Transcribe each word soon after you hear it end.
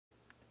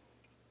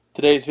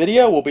Today's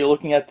video, we'll be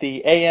looking at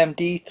the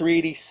AMD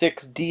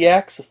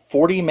 386DX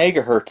 40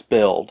 MHz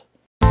build.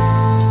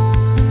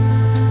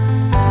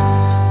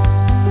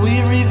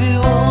 We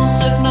review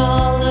all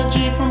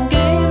technology from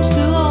games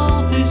to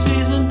all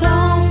PCs, and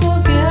don't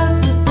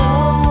forget the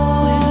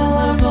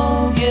doors.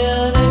 Don't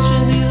get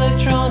ancient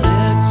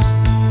electronics.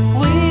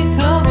 We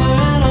cover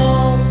it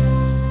all.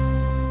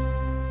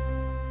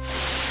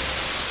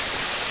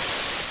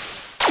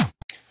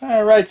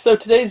 Alright, so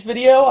today's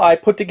video, I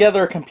put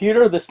together a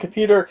computer. This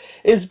computer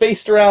is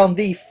based around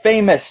the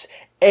famous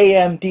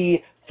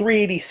AMD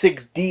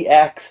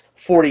 386DX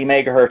 40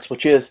 MHz,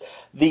 which is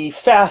the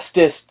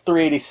fastest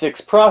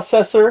 386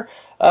 processor.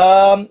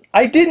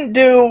 I didn't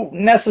do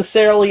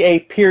necessarily a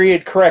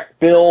period correct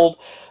build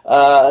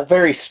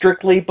very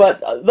strictly, but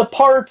the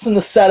parts and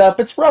the setup,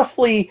 it's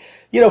roughly,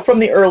 from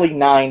the early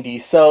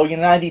 90s, so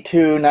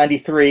 92,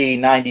 93,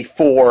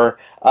 94,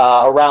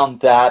 around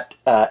that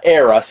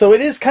era. So it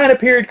is kind of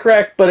period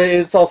correct, but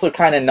it's also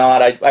kind of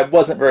not. I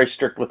wasn't very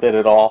strict with it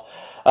at all.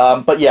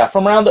 But yeah,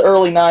 from around the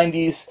early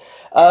 90s.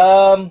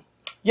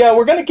 Yeah,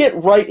 we're going to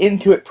get right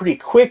into it pretty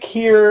quick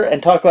here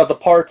and talk about the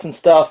parts and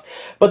stuff.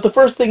 But the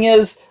first thing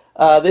is,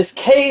 this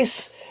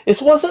case,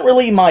 this wasn't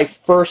really my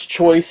first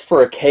choice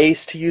for a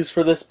case to use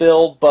for this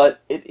build,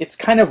 but it's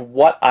kind of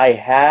what I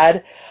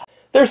had.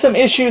 There's some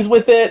issues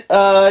with it.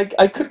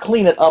 I could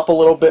clean it up a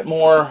little bit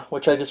more,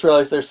 which I just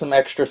realized there's some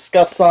extra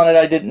scuffs on it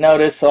I didn't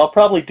notice, so I'll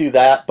probably do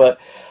that. But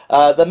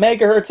the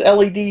megahertz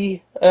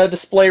LED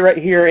display right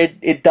here,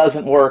 it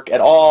doesn't work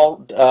at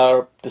all,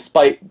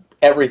 despite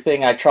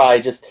everything I try.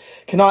 Just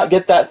cannot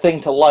get that thing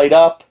to light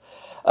up.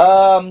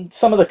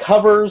 Some of the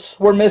covers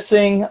were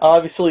missing.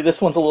 Obviously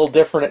this one's a little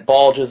different. It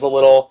bulges a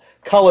little,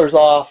 color's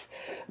off.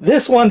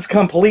 This one's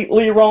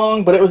completely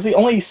wrong, but it was the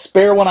only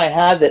spare one I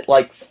had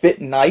that fit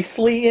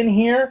nicely in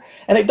here,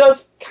 and it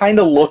does kind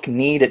of look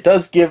neat. It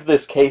does give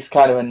this case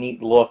kind of a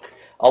neat look,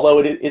 although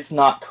it's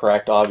not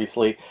correct,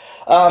 obviously.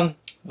 The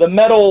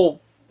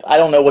metal, I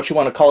don't know what you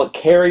want to call it,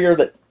 carrier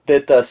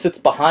that sits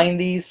behind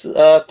these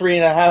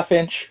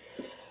 3.5-inch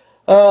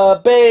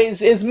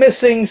bays is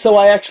missing, so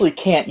I actually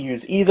can't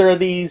use either of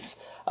these.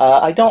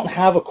 I don't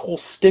have a cool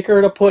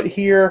sticker to put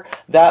here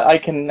that I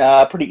can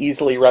pretty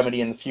easily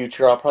remedy in the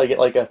future. I'll probably get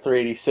like a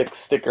 386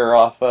 sticker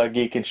off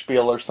Geek and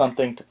Spiel or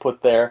something to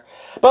put there.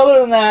 But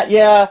other than that,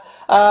 yeah,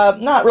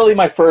 not really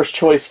my first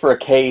choice for a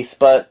case,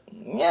 but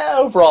yeah,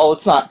 overall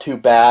it's not too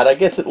bad. I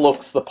guess it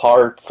looks the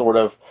part, sort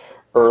of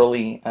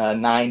early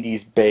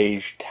 90s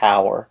beige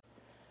tower.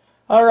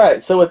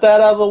 Alright, so with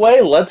that out of the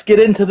way, let's get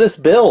into this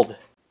build.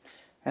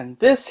 And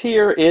this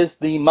here is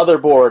the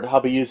motherboard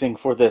I'll be using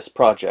for this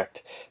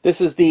project.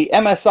 This is the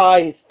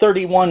MSI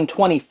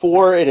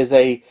 3124. It is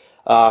a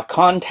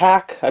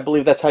Contac, I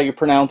believe that's how you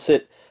pronounce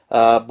it,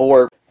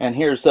 board. And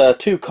here's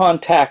two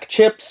Contac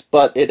chips,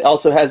 but it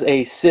also has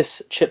a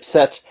SYS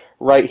chipset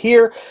right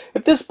here.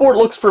 If this board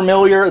looks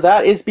familiar,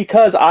 that is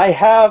because I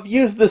have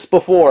used this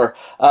before.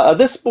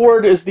 This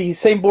board is the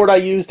same board I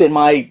used in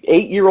my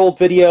 8-year-old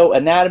video,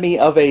 Anatomy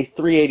of a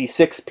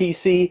 386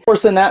 PC. Of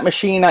course, in that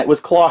machine, it was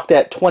clocked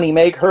at 20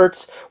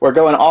 megahertz. We're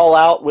going all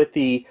out with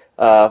the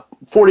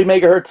 40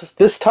 megahertz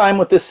this time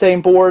with this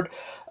same board.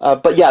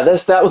 But yeah,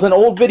 that was an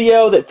old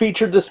video that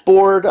featured this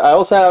board. I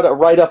also had a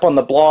write-up on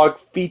the blog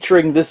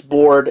featuring this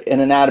board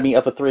in Anatomy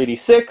of a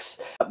 386.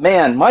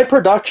 Man, my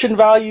production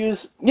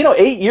values,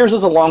 8 years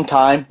is a long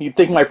time. You'd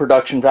think my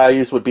production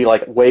values would be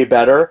way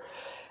better.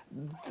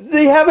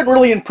 They haven't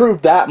really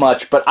improved that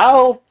much, but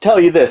I'll tell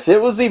you this, it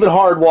was even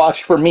hard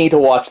watched for me to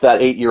watch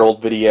that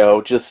 8-year-old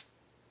video.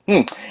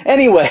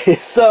 Anyway,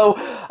 so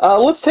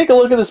let's take a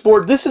look at this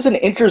board. This is an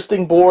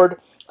interesting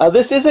board.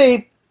 This is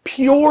a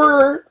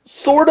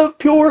sort of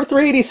pure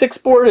 386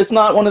 board. It's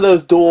not one of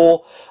those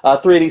dual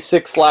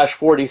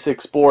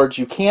 386/46 boards.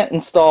 You can't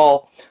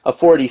install a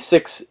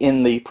 46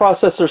 in the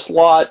processor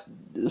slot,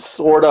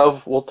 sort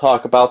of. We'll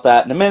talk about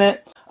that in a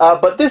minute.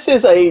 But this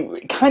is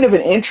a kind of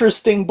an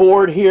interesting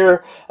board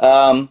here.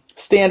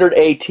 Standard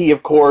AT,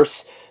 of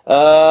course.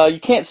 You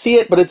can't see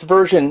it, but it's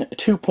version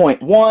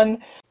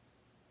 2.1.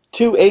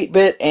 2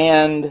 8-bit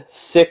and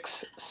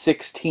 6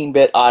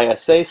 16-bit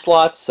ISA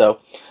slots. So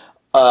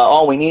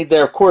all we need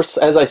there, of course,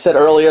 as I said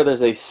earlier,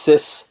 there's a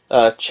SYS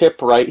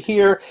chip right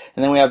here,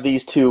 and then we have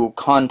these two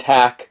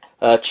Contac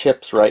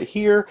chips right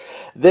here.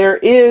 There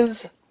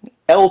is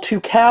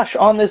L2 cache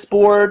on this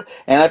board,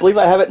 and I believe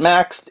I have it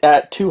maxed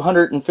at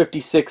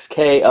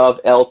 256K of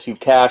L2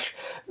 cache.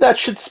 That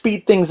should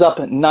speed things up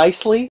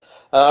nicely.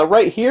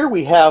 Right here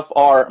we have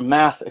our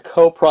math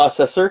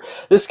coprocessor.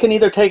 This can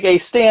either take a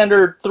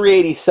standard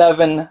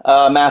 387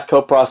 math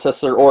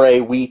coprocessor or a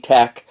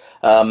WeTech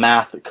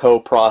math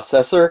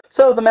coprocessor.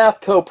 So the math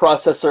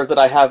coprocessor that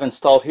I have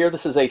installed here,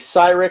 this is a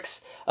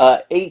Cyrix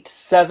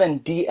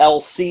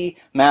 87DLC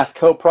math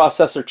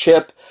coprocessor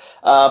chip.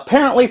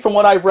 Apparently, from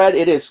what I've read,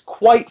 it is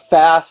quite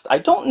fast. I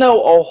don't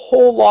know a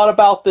whole lot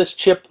about this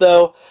chip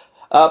though.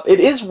 It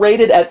is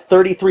rated at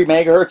 33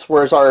 megahertz,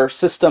 whereas our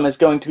system is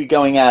going to be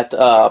going at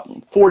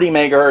 40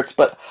 megahertz,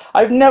 but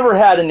I've never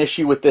had an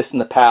issue with this in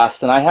the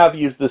past, and I have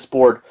used this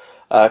board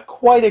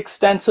quite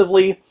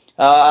extensively.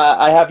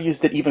 I have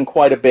used it even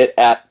quite a bit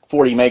at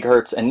 40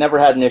 megahertz and never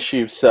had an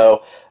issue.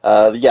 So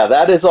yeah,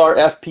 that is our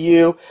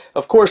FPU.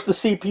 Of course, the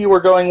CPU we're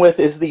going with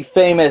is the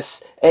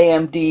famous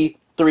AMD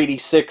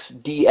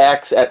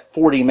 386DX at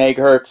 40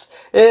 megahertz.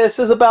 This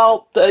is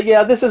about,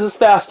 yeah, this is as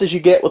fast as you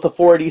get with a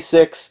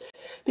 486.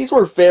 These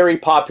were very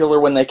popular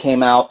when they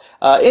came out.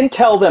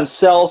 Intel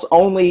themselves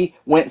only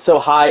went so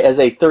high as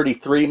a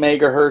 33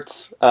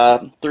 megahertz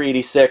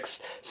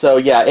 386. So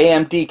yeah,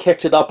 AMD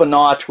kicked it up a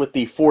notch with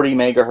the 40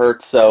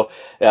 megahertz. So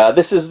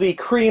this is the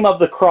cream of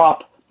the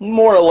crop,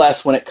 more or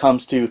less, when it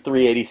comes to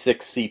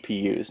 386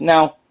 CPUs.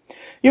 Now,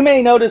 you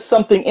may notice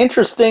something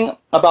interesting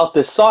about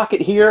this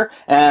socket here,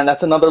 and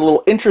that's another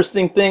little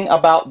interesting thing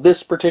about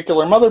this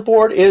particular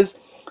motherboard is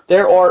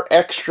there are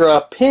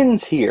extra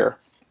pins here.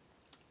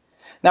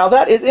 Now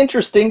that is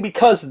interesting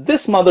because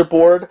this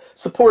motherboard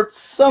supports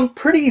some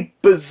pretty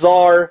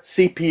bizarre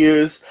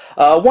CPUs.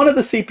 One of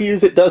the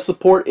CPUs it does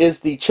support is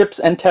the Chips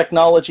and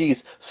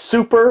Technologies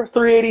Super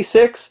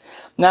 386.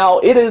 Now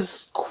it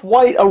is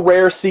quite a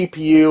rare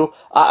CPU.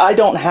 I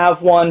don't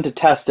have one to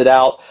test it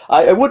out.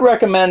 I would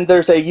recommend,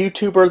 there's a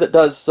YouTuber that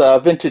does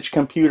vintage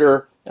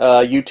computer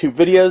YouTube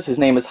videos. His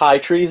name is High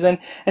Treason,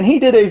 and he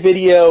did a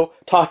video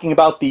talking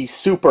about the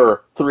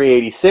Super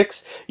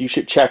 386. You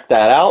should check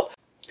that out.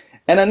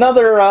 And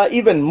another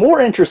even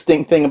more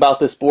interesting thing about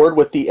this board,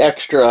 with the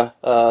extra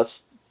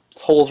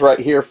holes right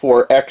here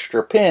for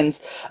extra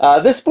pins,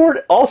 this board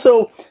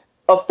also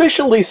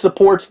officially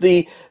supports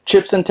the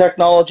Chips and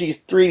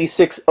Technologies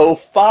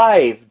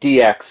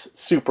 38605DX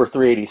Super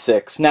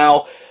 386.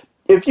 Now,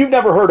 if you've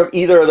never heard of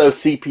either of those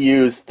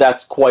CPUs,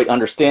 that's quite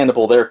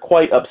understandable. They're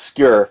quite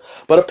obscure.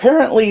 But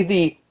apparently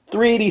the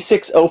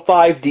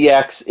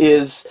 38605DX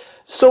is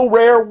so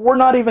rare, we're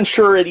not even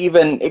sure it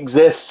even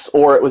exists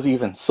or it was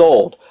even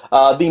sold.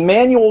 The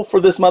manual for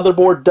this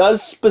motherboard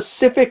does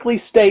specifically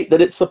state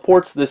that it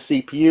supports this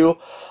CPU,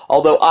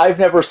 although I've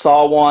never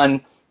saw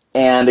one,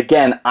 and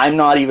again, I'm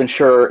not even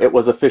sure it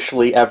was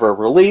officially ever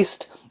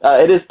released.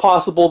 It is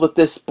possible that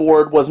this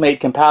board was made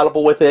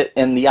compatible with it,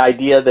 and the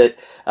idea that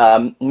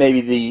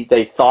maybe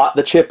they thought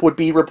the chip would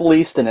be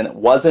released and then it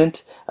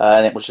wasn't,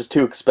 and it was just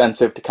too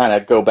expensive to kind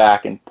of go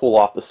back and pull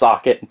off the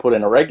socket and put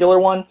in a regular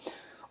one.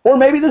 Or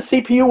maybe the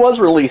CPU was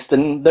released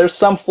and there's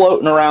some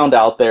floating around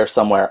out there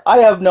somewhere. I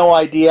have no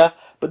idea,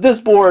 but this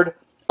board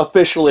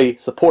officially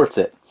supports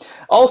it.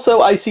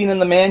 Also, I seen in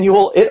the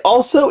manual, it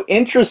also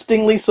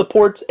interestingly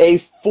supports a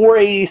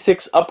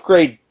 486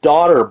 upgrade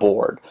daughter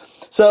board.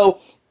 So,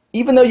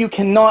 even though you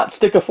cannot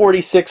stick a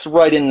 46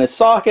 right in this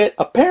socket,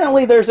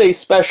 apparently there's a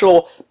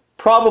special,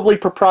 probably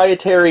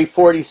proprietary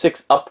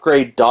 46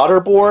 upgrade daughter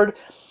board,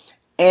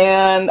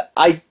 and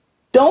I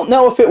don't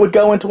know if it would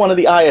go into one of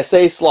the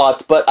ISA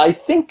slots, but I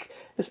think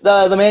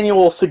the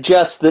manual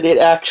suggests that it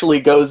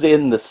actually goes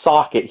in the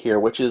socket here,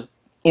 which is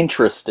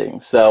interesting.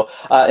 So,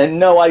 and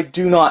no, I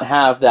do not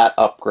have that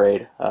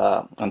upgrade,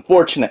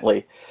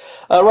 unfortunately.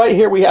 Right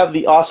here we have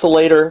the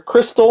oscillator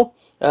crystal.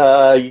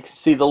 You can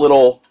see the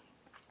little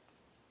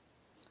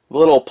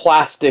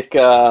plastic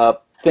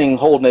thing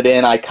holding it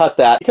in. I cut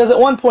that because at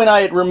one point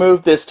I had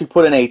removed this to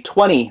put in a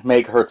 20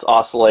 megahertz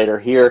oscillator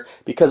here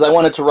because I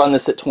wanted to run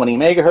this at 20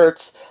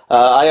 megahertz.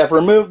 I have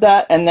removed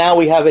that, and now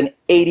we have an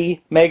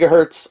 80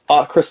 megahertz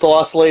crystal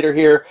oscillator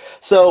here.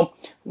 So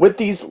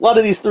with a lot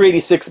of these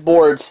 386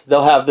 boards,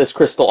 they'll have this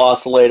crystal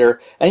oscillator,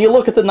 and you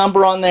look at the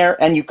number on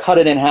there and you cut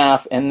it in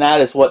half, and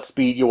that is what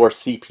speed your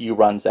CPU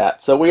runs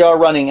at. So we are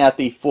running at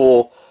the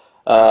full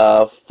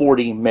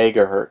 40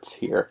 megahertz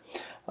here.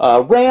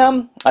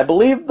 RAM, I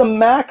believe the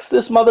max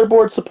this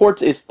motherboard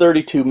supports is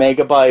 32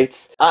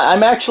 megabytes.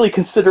 I'm actually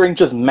considering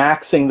just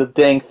maxing the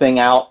dang thing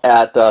out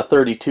at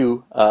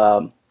 32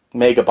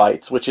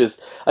 megabytes, which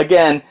is,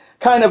 again,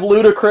 kind of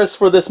ludicrous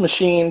for this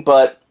machine,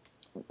 but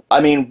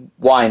I mean,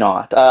 why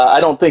not? I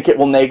don't think it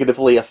will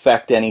negatively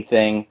affect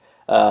anything,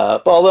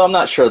 but although I'm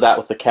not sure that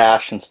with the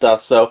cache and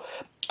stuff, so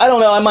I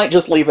don't know, I might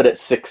just leave it at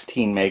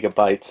 16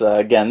 megabytes.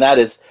 Again, that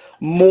is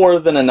more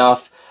than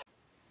enough.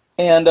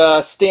 And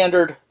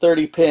standard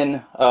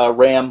 30-pin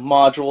RAM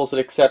modules it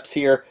accepts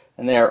here,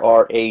 and there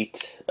are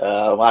 8,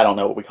 I don't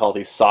know what we call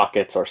these,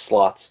 sockets or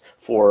slots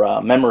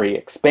for memory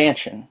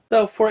expansion.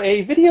 So for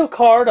a video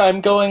card,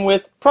 I'm going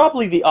with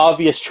probably the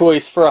obvious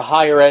choice for a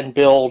higher end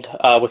build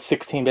with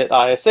 16-bit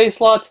ISA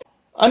slots.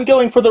 I'm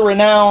going for the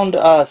renowned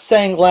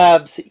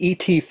Sanglabs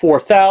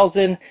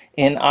ET4000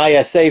 in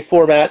ISA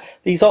format.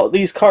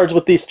 These cards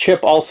with this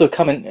chip also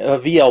come in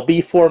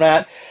VLB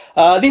format.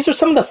 These are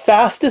some of the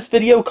fastest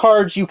video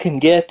cards you can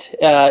get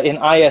in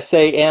ISA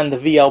and the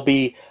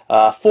VLB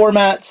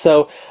format.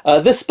 So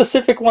this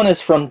specific one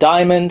is from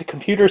Diamond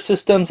Computer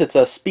Systems. It's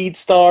a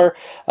Speedstar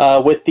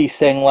with the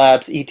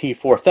Sanglabs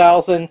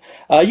ET4000.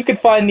 You can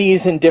find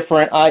these in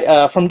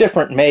from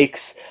different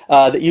makes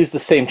that use the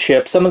same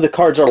chip. Some of the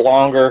cards are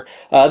longer.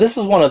 This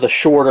is one of the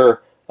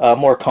shorter,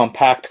 more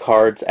compact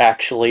cards,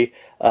 actually,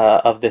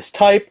 of this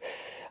type.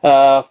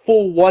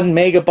 Full 1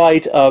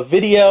 megabyte of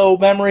video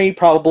memory,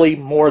 probably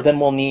more than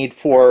we'll need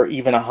for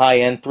even a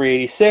high-end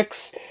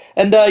 386.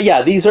 And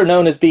yeah, these are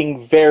known as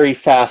being very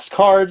fast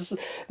cards,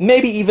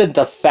 maybe even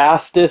the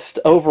fastest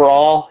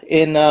overall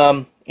in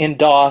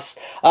DOS.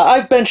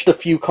 I've benched a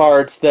few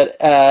cards that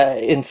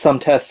in some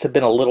tests have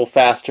been a little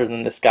faster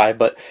than this guy,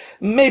 but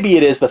maybe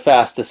it is the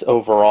fastest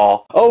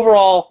overall.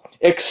 Overall,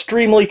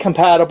 extremely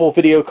compatible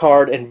video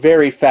card and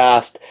very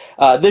fast.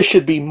 This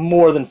should be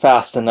more than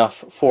fast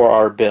enough for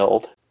our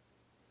build.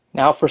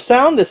 Now for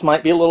sound, this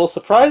might be a little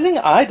surprising.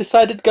 I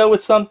decided to go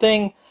with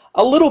something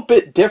a little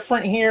bit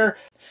different here.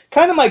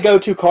 Kind of my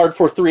go-to card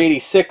for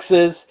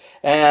 386s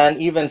and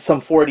even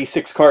some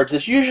 486 cards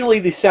is usually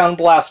the Sound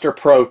Blaster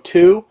Pro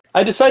 2.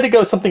 I decided to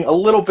go something a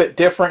little bit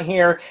different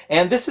here,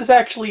 and this is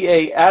actually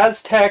a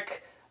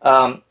Aztec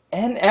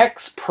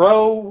NX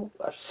Pro,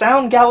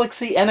 Sound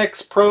Galaxy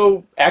NX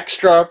Pro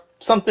Extra,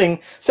 something,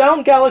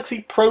 Sound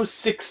Galaxy Pro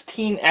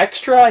 16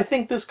 Extra, I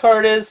think this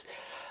card is.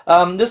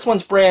 This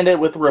one's branded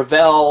with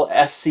Revell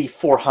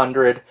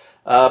SC400,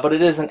 but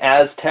it is an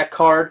Aztec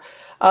card.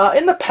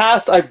 In the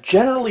past, I've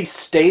generally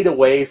stayed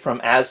away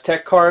from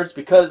Aztec cards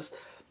because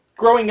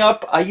growing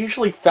up, I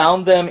usually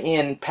found them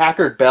in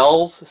Packard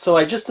Bells, so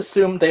I just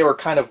assumed they were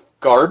kind of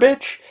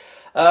garbage.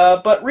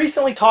 But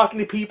recently talking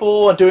to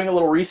people and doing a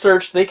little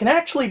research, they can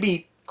actually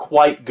be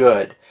quite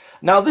good.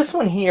 Now this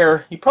one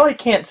here, you probably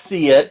can't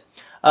see it,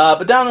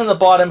 but down in the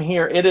bottom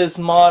here, it is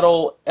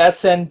model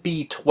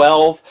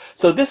SNB12.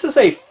 So this is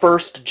a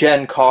first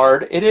gen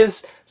card. It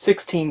is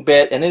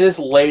 16-bit and it is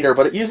later,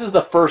 but it uses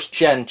the first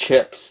gen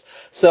chips.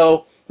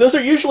 So those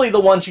are usually the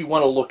ones you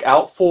want to look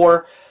out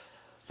for.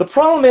 The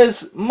problem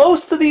is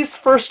most of these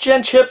first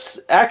gen chips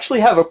actually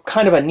have a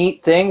kind of a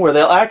neat thing where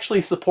they'll actually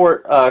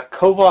support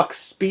Kovac's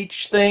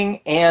speech thing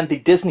and the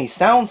Disney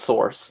sound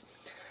source.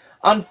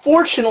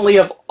 Unfortunately,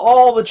 of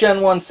all the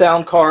Gen 1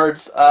 sound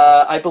cards,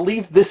 I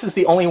believe this is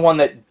the only one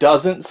that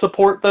doesn't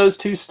support those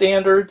two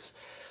standards.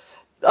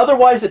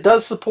 Otherwise, it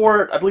does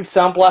support, I believe,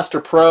 Sound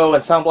Blaster Pro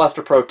and Sound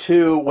Blaster Pro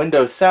 2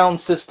 Windows Sound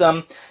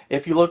System.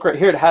 If you look right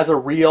here, it has a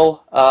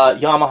real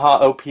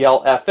Yamaha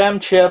OPL FM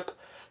chip.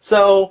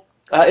 So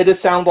it is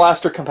Sound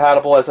Blaster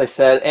compatible, as I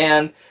said,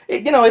 and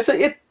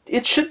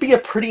it should be a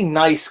pretty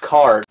nice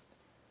card.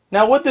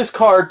 Now, would this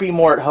card be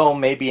more at home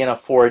maybe in a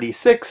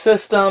 486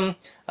 system,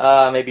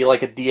 maybe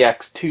like a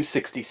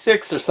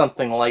DX266 or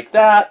something like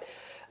that?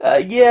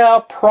 Yeah,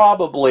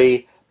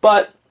 probably,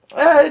 but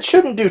it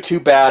shouldn't do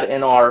too bad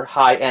in our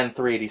high-end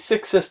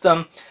 386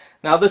 system.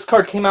 Now, this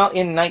card came out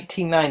in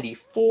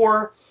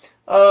 1994.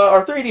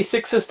 Our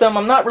 386 system,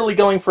 I'm not really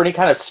going for any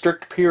kind of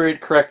strict period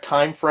correct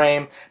time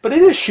frame, but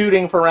it is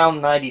shooting for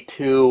around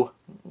 92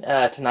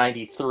 to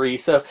 93.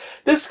 So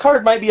this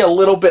card might be a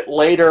little bit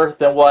later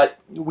than what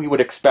we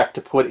would expect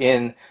to put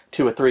in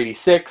to a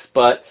 386,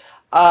 but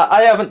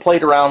I haven't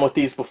played around with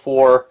these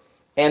before,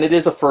 and it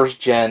is a first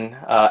gen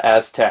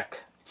Aztec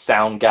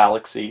Sound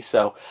Galaxy,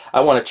 so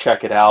I want to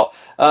check it out.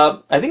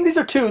 I think these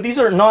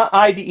are not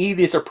IDE,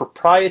 these are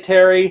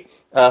proprietary,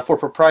 for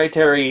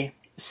proprietary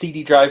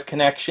CD drive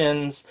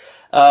connections.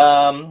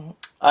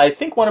 I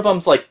think one of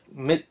them's like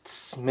I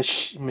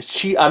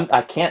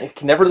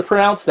can never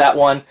pronounce that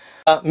one.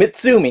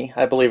 Mitsumi,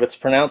 I believe it's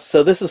pronounced.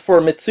 So this is for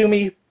a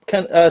Mitsumi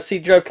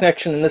CD drive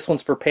connection, and this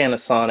one's for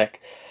Panasonic.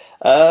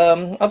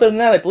 Other than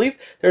that, I believe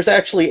there's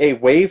actually a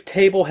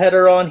wavetable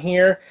header on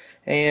here,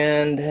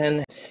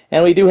 and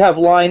we do have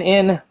line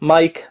in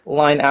mic,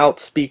 line out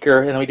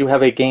speaker, and we do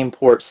have a game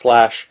port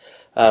slash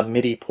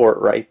MIDI port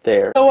right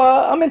there. So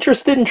I'm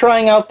interested in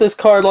trying out this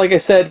card. Like I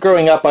said,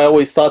 growing up I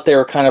always thought they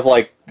were kind of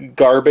like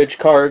garbage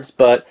cards,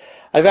 but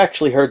I've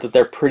actually heard that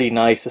they're pretty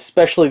nice,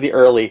 especially the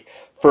early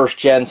first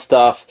gen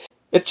stuff.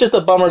 It's just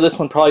a bummer this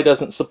one probably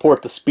doesn't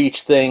support the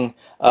speech thing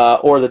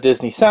or the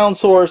Disney sound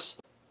source.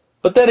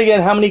 But then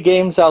again, how many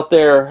games out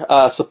there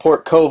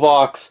support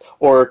Kovac's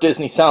or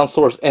Disney sound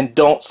source and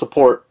don't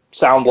support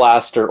Sound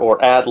Blaster or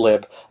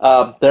AdLib?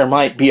 There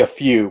might be a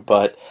few,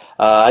 but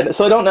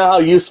so I don't know how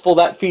useful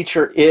that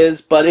feature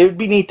is, but it would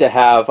be neat to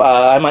have.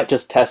 I might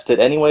just test it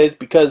anyways,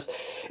 because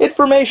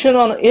information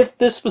on if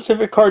this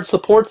specific card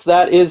supports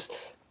that is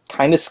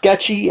kind of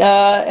sketchy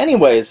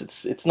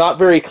anyways. It's not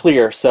very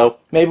clear, so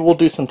maybe we'll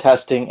do some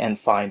testing and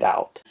find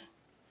out.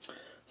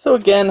 So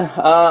again,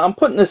 I'm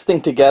putting this thing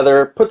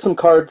together, put some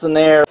cards in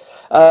there.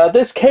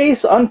 This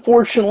case,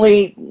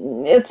 unfortunately,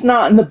 it's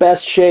not in the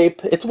best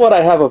shape. It's what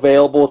I have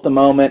available at the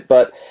moment,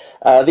 but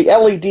the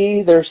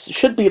LED, there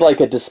should be like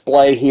a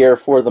display here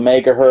for the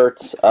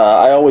megahertz.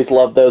 I always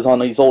love those on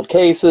these old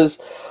cases.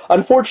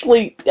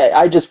 Unfortunately,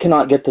 I just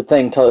cannot get the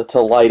thing to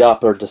light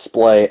up or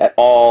display at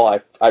all.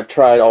 I've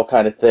tried all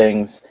kind of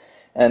things,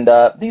 and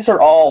these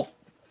are all,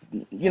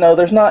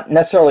 there's not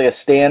necessarily a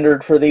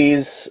standard for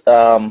these.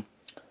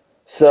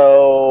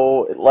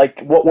 So,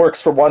 like, what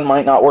works for one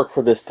might not work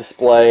for this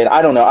display, and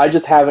I don't know, I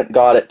just haven't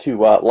got it to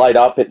light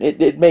up.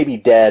 It may be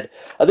dead.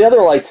 The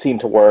other lights seem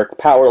to work,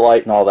 power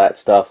light and all that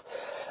stuff.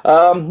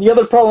 The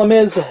other problem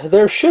is,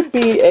 there should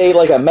be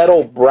a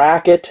metal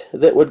bracket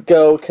that would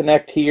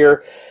connect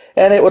here,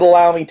 and it would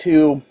allow me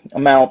to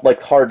mount,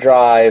 like, hard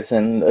drives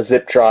and a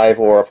zip drive,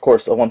 or, of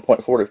course, a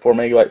 1.44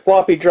 megabyte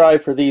floppy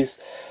drive for these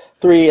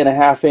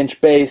 3.5-inch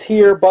bays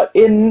here, but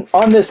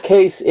on this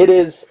case it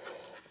is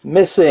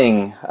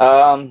missing.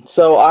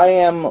 So I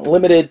am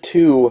limited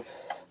to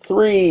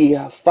 3,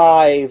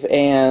 5,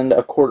 and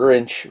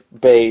 1/4-inch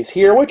bays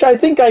here, which I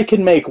think I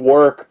can make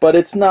work, but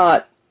it's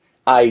not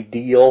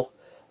ideal.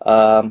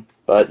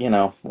 But you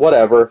know,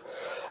 whatever.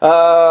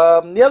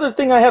 The other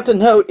thing I have to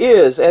note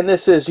is, and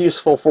this is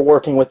useful for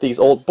working with these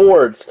old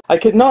boards,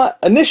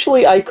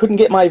 initially I couldn't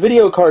get my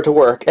video card to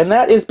work, and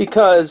that is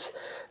because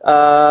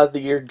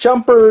your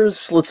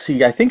jumpers, let's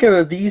see, I think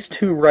are these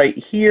two right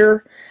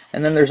here,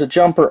 and then there's a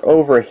jumper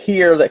over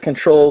here that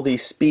control the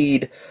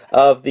speed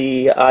of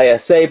the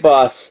ISA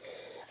bus.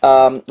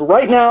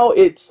 Right now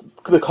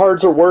the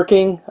cards are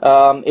working.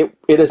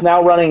 It is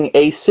now running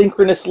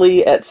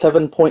asynchronously at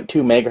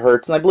 7.2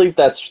 megahertz, and I believe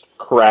that's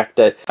correct.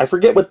 I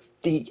forget what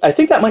I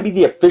think that might be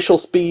the official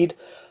speed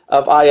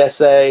of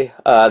ISA,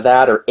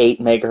 that or 8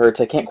 megahertz,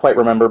 I can't quite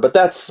remember, but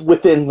that's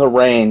within the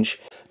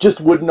range.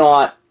 Just would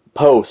not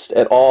post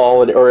at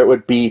all, or it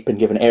would beep and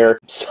give an error.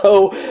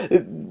 So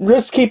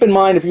just keep in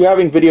mind, if you're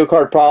having video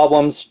card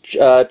problems,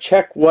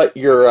 check what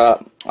your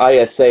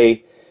ISA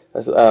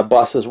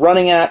bus is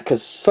running at,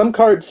 because some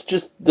cards,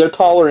 just their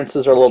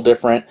tolerances are a little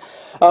different.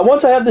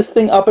 Once I have this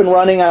thing up and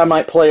running, I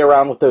might play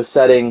around with those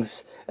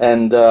settings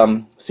and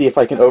see if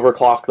I can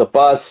overclock the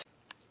bus.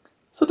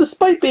 So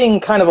despite being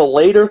kind of a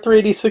later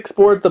 386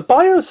 board, the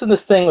BIOS in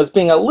this thing was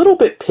being a little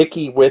bit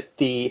picky with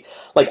the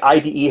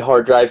IDE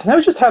hard drives, and I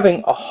was just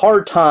having a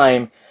hard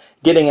time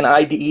getting an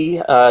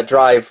IDE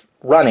drive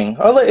running.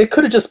 It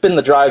could have just been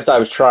the drives I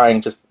was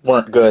trying just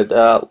weren't good.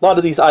 A lot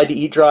of these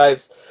IDE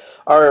drives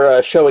are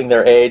showing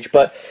their age,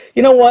 but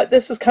you know what?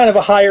 This is kind of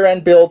a higher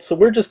end build, so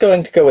we're just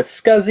going to go with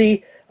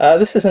SCSI.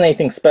 This isn't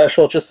anything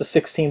special, just a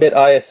 16-bit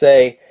ISA.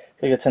 I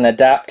think it's an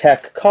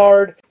Adaptec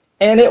card,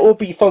 and it will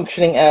be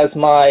functioning as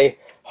my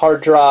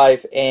hard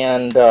drive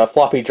and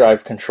floppy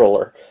drive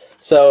controller.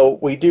 So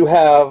we do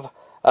have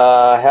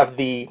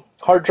the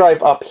hard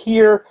drive up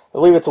here. I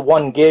believe it's a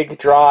 1 gig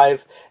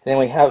drive, and then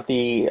we have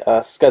the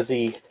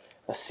SCSI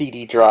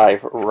CD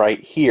drive right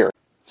here.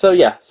 So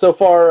yeah, so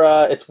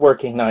far it's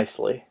working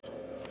nicely.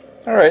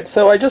 Alright,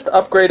 so I just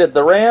upgraded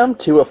the RAM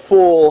to a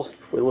full,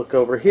 if we look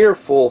over here,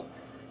 full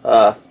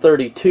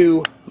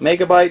 32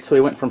 megabytes. So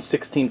we went from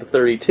 16 to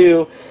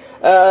 32.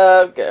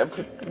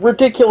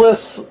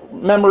 Ridiculous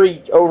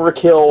memory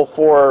overkill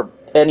for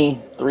any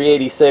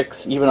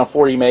 386, even a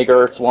 40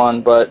 megahertz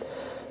one, but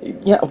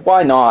yeah,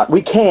 why not?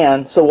 We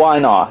can, so why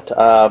not?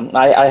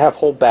 I have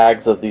whole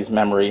bags of these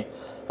memory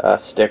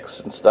sticks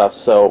and stuff,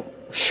 so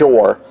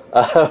sure.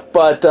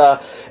 But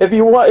if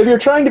you're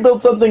trying to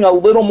build something a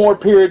little more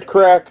period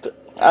correct,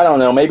 I don't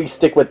know, maybe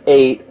stick with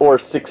 8 or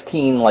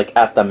 16 like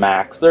at the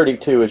max.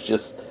 32 is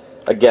just,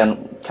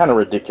 again, kind of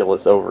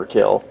ridiculous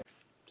overkill.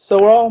 So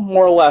we're all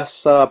more or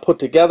less put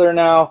together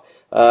now.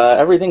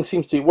 Everything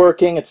seems to be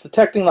working. It's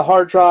detecting the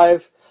hard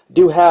drive. I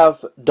do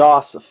have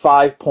DOS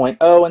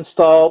 5.0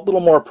 installed, a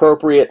little more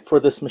appropriate for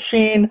this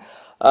machine.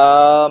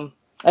 And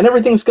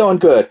everything's going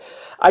good.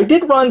 I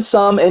did run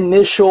some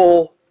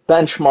initial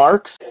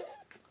benchmarks,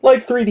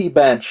 like 3D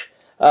Bench.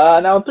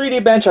 Now in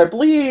 3D Bench, I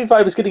believe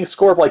I was getting a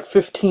score of like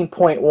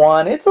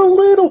 15.1. It's a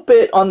little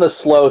bit on the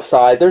slow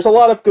side. There's a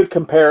lot of good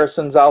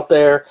comparisons out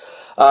there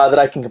that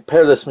I can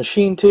compare this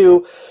machine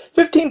to.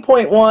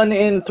 15.1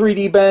 in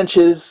 3D Bench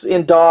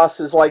in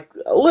DOS is like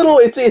a little,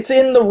 it's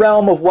in the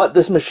realm of what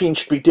this machine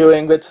should be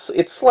doing, but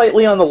it's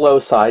slightly on the low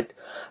side.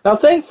 Now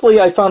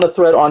thankfully I found a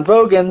thread on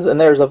Vogons, and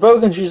there's a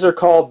Vogons user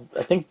called,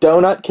 I think,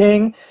 Donut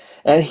King,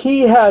 and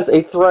he has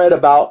a thread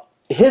about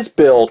his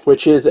build,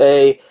 which is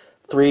a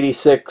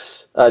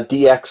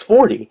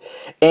 386DX-40,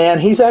 and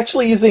he's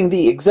actually using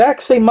the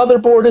exact same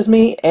motherboard as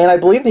me, and I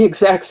believe the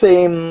exact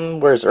same,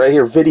 where is it, right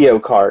here, video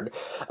card.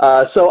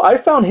 So I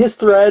found his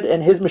thread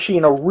and his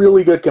machine a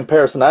really good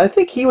comparison. I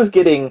think he was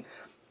getting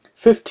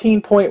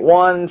 15.1,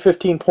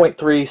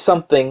 15.3,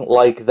 something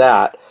like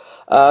that.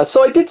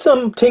 So I did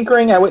some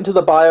tinkering. I went to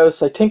the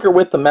BIOS, I tinker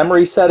with the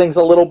memory settings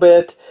a little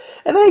bit,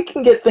 and I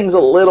can get things a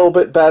little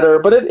bit better,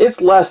 but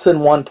it's less than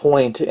 1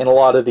 point in a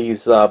lot of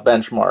these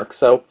benchmarks.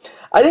 So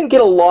I didn't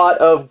get a lot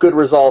of good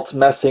results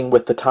messing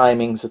with the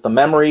timings of the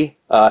memory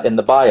in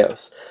the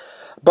BIOS.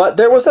 But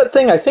there was that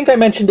thing, I think I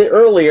mentioned it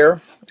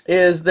earlier,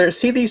 is there,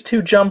 see these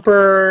two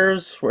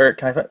jumpers, where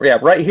can I find, yeah,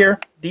 right here,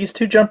 these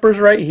two jumpers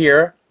right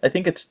here, I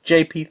think it's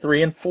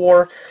JP3 and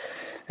 4,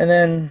 and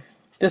then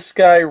this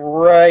guy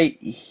right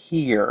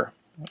here,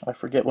 I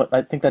forget what,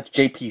 I think that's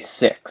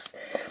JP6.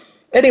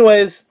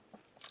 Anyways,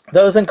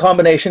 those in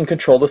combination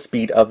control the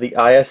speed of the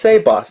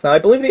ISA bus. Now I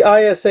believe the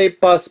ISA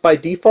bus by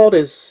default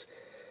is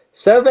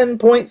 7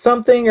 point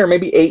something or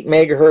maybe 8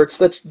 megahertz.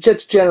 That's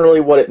just generally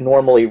what it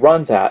normally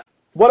runs at.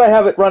 What I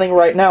have it running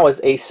right now is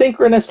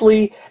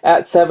asynchronously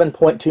at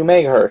 7.2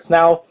 megahertz.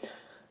 Now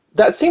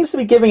that seems to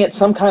be giving it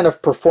some kind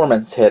of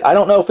performance hit. I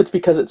don't know if it's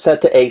because it's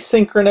set to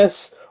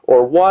asynchronous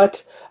or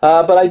what,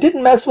 but I did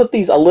mess with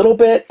these a little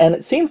bit, and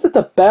it seems that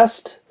the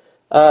best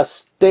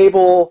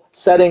stable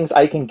settings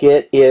I can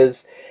get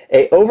is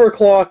a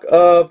overclock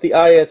of the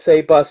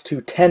ISA bus to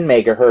 10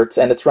 megahertz,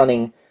 and it's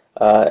running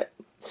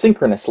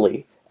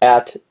synchronously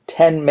at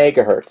 10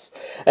 megahertz.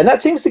 And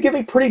that seems to give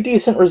me pretty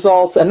decent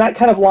results, and that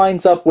kind of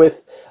lines up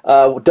with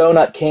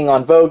Donut King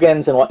on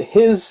Vogons and what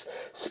his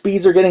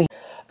speeds are getting.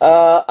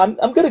 I'm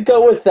going to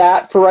go with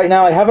that for right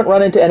now. I haven't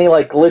run into any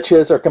like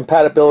glitches or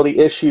compatibility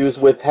issues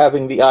with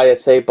having the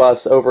ISA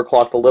bus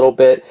overclocked a little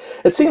bit.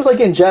 It seems like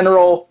in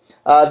general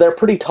they're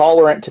pretty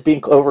tolerant to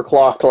being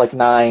overclocked to like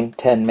 9,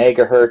 10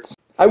 megahertz.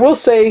 I will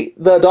say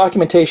the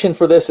documentation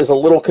for this is a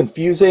little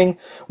confusing.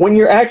 When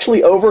you're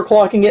actually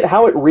overclocking it,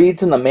 how it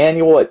reads in the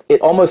manual,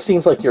 it almost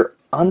seems like you're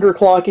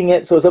underclocking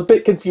it, so it's a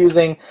bit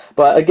confusing.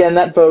 But again,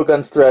 that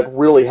Vogons thread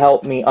really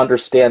helped me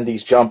understand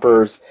these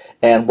jumpers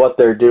and what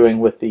they're doing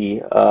with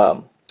the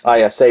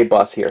ISA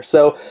bus here.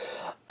 So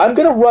I'm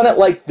going to run it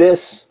like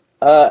this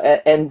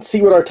and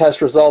see what our test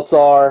results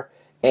are,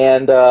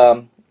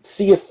 and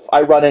see if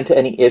I run into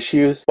any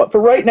issues. But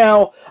for right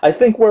now, I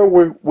think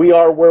we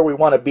are where we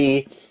want to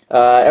be.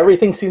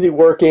 Everything seems to be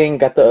working.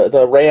 Got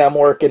the RAM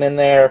working in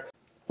there.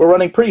 We're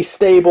running pretty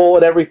stable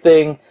and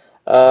everything.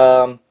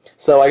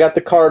 So I got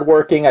the card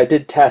working. I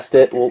did test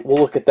it. We'll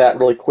look at that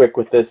really quick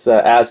with this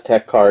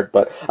Aztec card.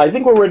 But I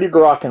think we're ready to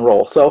rock and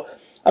roll. So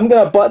I'm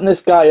going to button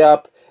this guy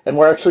up, and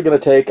we're actually going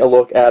to take a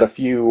look at a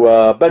few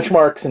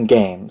benchmarks and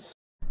games.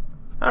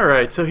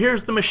 Alright, so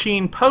here's the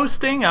machine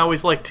posting. I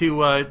always like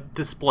to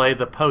display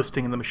the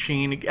posting in the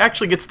machine. It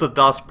actually gets the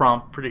DOS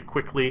prompt pretty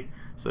quickly,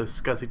 so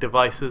SCSI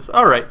devices.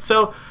 Alright,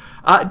 so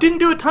didn't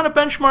do a ton of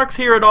benchmarks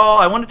here at all.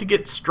 I wanted to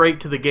get straight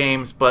to the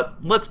games, but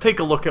let's take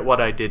a look at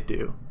what I did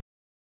do.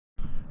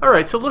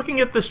 Alright, so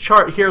looking at this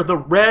chart here, the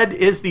red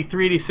is the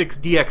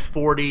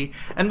 386DX-40,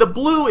 and the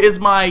blue is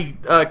my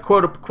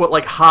quote-unquote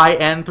like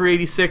high-end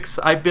 386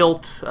 I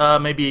built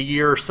maybe a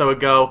year or so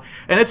ago,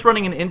 and it's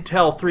running an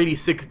Intel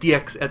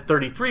 386DX at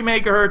 33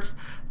 megahertz.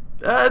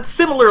 It's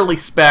similarly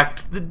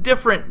spec'd, the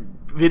different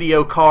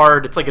video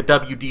card, it's like a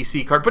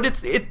WDC card,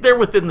 but they're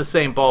within the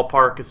same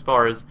ballpark as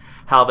far as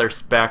how they're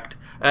spec'd.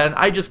 And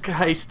I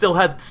still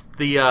had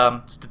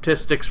the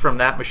statistics from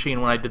that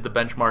machine when I did the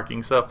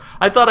benchmarking, so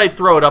I thought I'd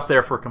throw it up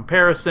there for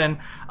comparison.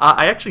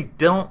 I actually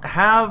don't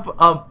have,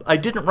 I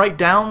didn't write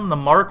down the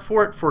mark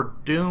for it for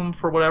Doom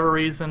for whatever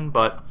reason,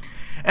 but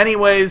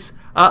anyways,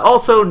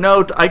 also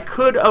note, I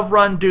could have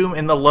run Doom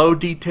in the low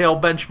detail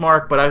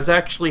benchmark, but I was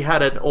actually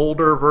had an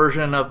older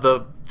version of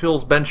the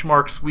Phil's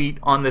benchmark suite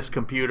on this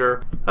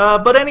computer.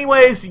 But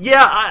anyways,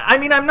 yeah, I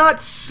mean, I'm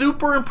not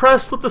super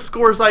impressed with the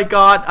scores I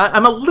got.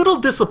 I'm a little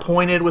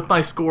disappointed with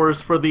my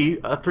scores for the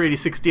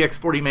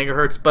 386DX-40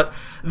 megahertz, but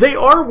they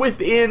are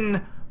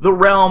within the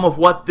realm of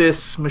what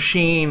this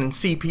machine and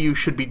CPU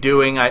should be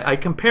doing. I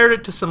compared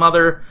it to some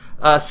other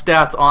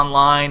stats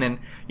online, and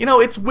you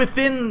know, it's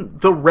within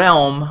the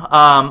realm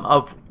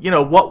of, you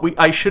know, what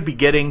I should be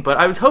getting, but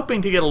I was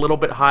hoping to get a little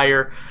bit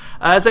higher.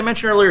 As I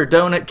mentioned earlier,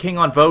 Donut King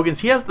on Vogons,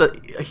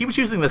 he was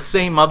using the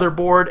same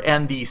motherboard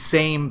and the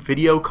same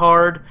video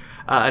card,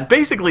 and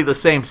basically the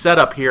same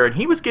setup here, and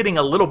he was getting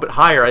a little bit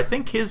higher. I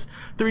think his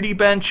 3D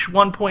Bench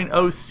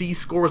 1.0 C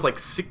score was like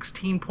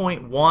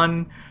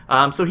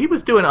 16.1, so he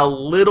was doing a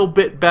little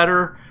bit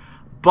better,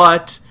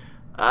 but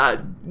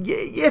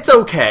it's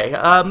okay.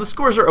 The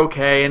scores are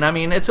okay, and I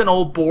mean, it's an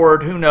old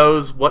board. Who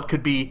knows what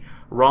could be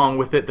wrong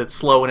with it that's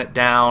slowing it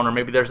down, or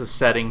maybe there's a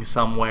setting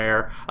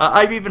somewhere.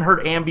 I've even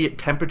heard ambient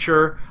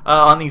temperature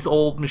on these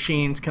old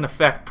machines can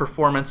affect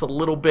performance a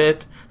little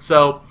bit,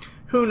 so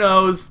who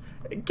knows.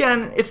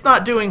 Again, it's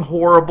not doing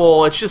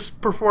horrible, it's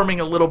just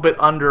performing a little bit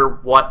under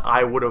what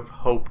I would have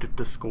hoped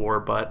to score,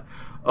 but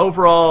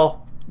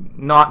overall,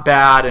 not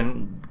bad,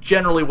 and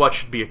generally what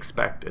should be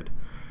expected.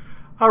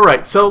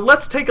 Alright, so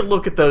let's take a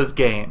look at those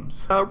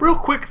games. Real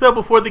quick though,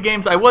 before the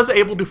games, I was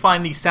able to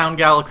find the Sound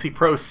Galaxy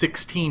Pro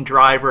 16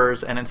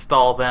 drivers and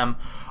install them.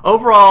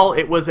 Overall,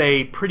 it was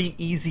a pretty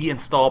easy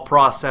install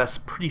process,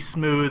 pretty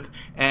smooth,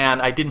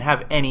 and I didn't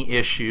have any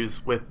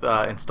issues with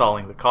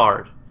installing the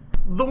card.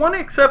 The one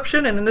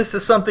exception, and this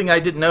is something I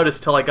didn't notice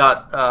till I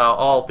got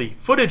all the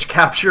footage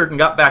captured and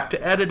got back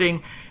to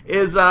editing,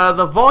 is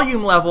the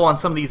volume level on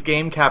some of these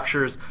game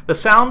captures. The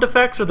sound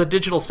effects or the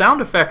digital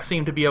sound effects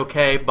seem to be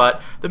okay,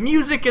 but the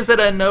music is at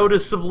a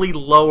noticeably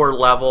lower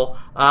level.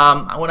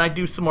 When I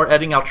do some more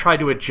editing, I'll try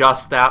to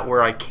adjust that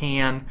where I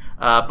can,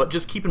 but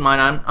just keep in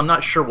mind, I'm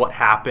not sure what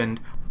happened.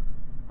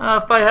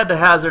 If I had to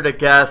hazard a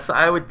guess,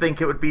 I would think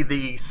it would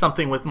be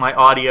something with my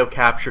audio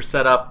capture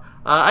setup.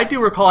 I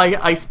do recall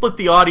I split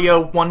the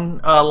audio one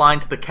line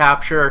to the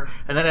capture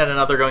and then had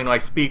another going to my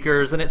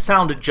speakers, and it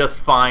sounded just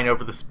fine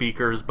over the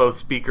speakers. Both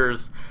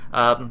speakers,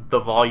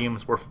 the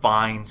volumes were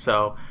fine,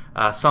 so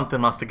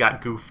something must have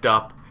got goofed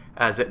up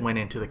as it went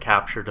into the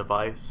capture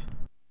device.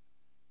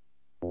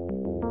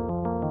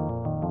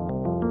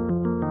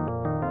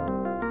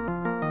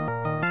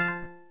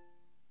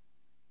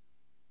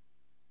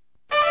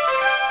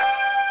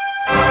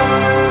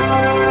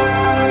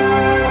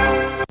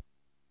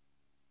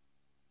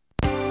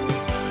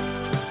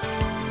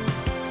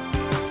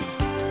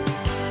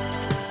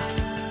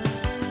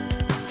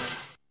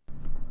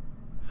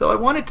 So I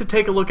wanted to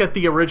take a look at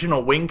the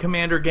original Wing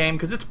Commander game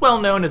because it's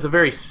well known as a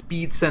very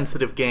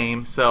speed-sensitive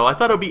game. So I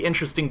thought it would be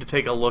interesting to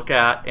take a look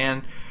at.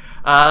 And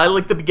I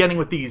like the beginning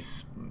with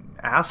these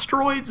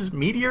asteroids,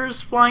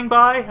 meteors flying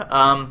by.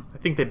 I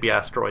think they'd be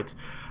asteroids.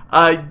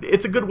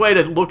 It's a good way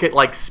to look at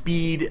like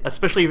speed,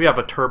 especially if you have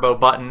a turbo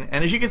button.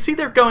 And as you can see,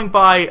 they're going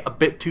by a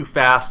bit too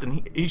fast.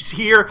 And you see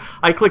here,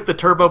 I click the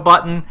turbo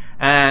button,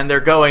 and they're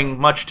going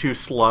much too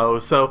slow.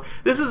 So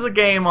this is a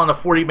game on a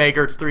 40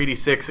 megahertz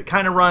 386. It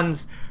kind of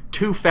runs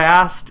too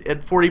fast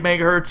at 40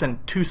 megahertz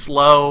and too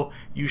slow,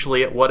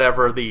 usually at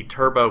whatever the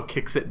turbo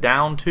kicks it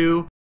down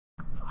to.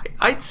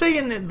 I'd say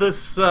in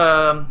this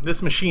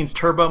this machine's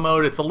turbo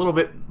mode, it's a little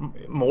bit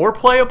more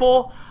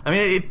playable. I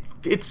mean,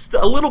 it's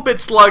a little bit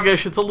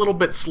sluggish, it's a little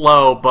bit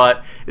slow,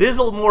 but it is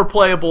a little more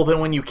playable than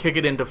when you kick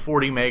it into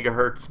 40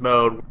 megahertz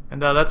mode.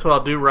 And that's what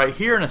I'll do right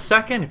here in a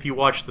second. If you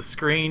watch the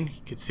screen,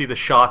 you can see the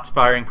shots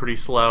firing pretty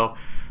slow.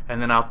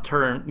 And then I'll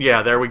turn,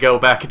 yeah, there we go,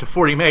 back into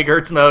 40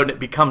 megahertz mode, and it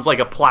becomes like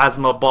a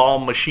plasma ball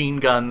machine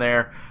gun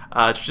there.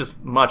 It's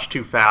just much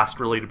too fast,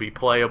 really, to be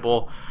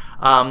playable.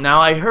 Now,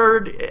 I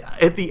heard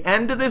at the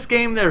end of this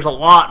game there's a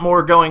lot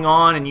more going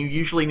on, and you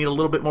usually need a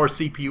little bit more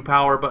CPU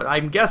power, but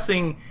I'm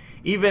guessing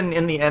even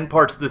in the end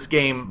parts of this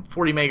game,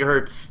 40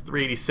 megahertz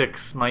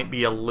 386 might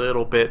be a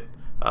little bit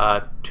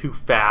too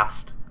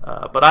fast.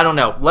 But I don't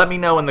know. Let me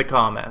know in the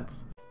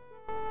comments.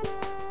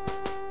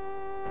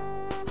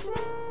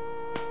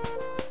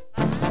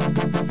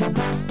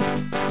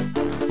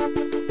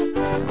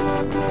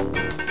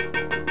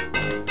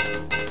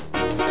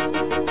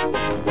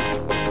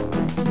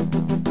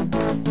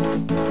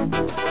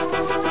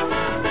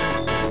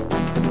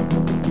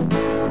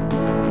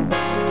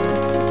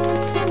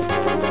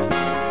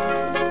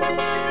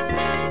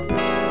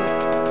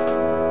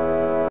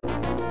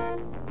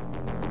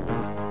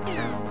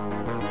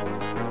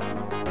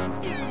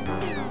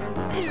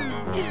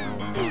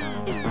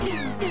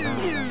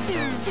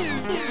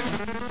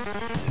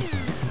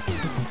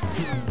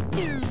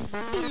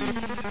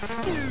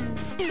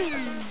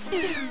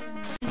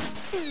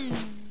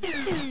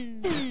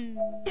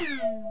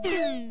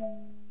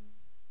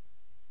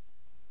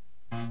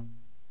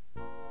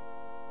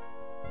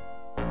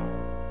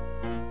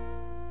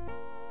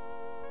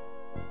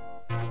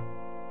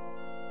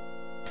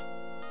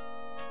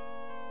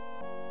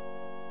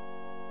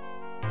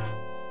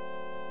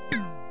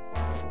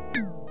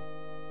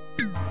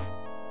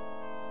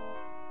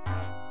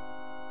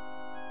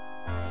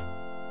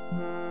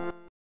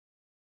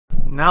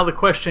 Now the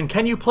question,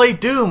 can you play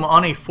Doom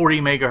on a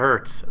 40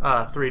 megahertz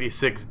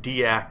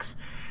 386DX?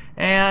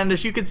 And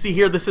as you can see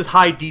here, this is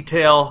high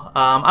detail.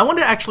 I want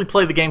to actually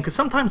play the game because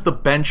sometimes the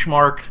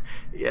benchmark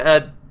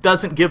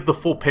doesn't give the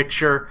full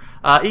picture.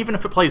 Even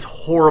if it plays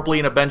horribly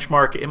in a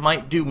benchmark, it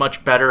might do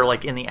much better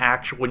like in the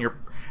actual, when you're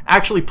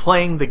actually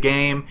playing the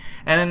game.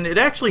 And it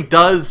actually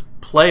does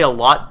play a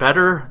lot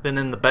better than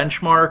in the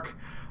benchmark,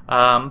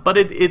 but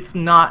it's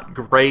not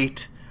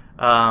great.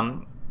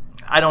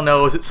 I don't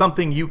know, is it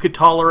something you could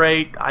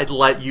tolerate? I'd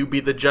let you be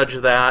the judge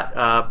of that,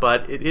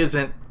 but it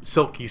isn't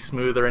silky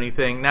smooth or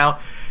anything. Now,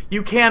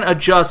 you can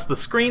adjust the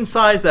screen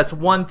size. That's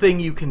one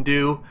thing you can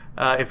do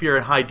if you're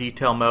in high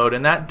detail mode,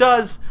 and that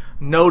does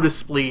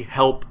noticeably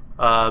help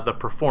the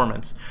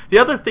performance. The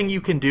other thing you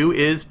can do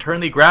is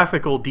turn the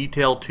graphical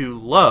detail to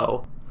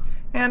low.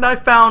 And I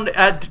found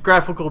at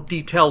graphical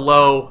detail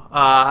low,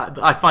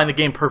 I find the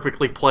game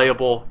perfectly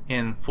playable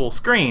in full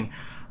screen.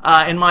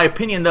 In my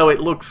opinion, though, it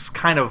looks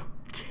kind of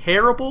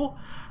terrible.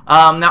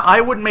 Now,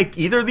 I wouldn't make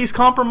either of these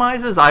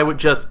compromises. I would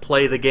just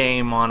play the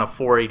game on a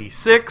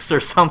 486 or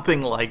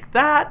something like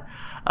that.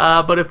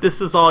 But if this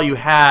is all you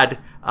had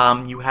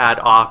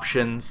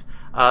options.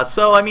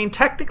 So, I mean,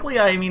 technically,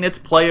 it's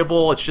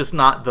playable. It's just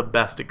not the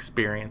best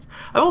experience.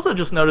 I've also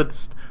just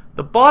noticed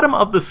the bottom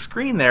of the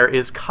screen there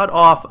is cut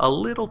off a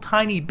little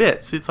tiny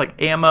bit. So it's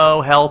like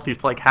ammo, health,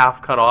 it's like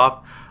half cut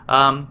off.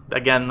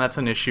 Again, that's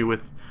an issue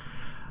with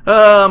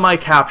my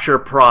capture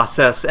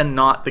process and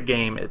not the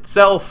game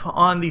itself.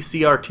 On the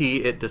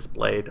CRT, it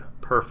displayed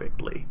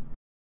perfectly.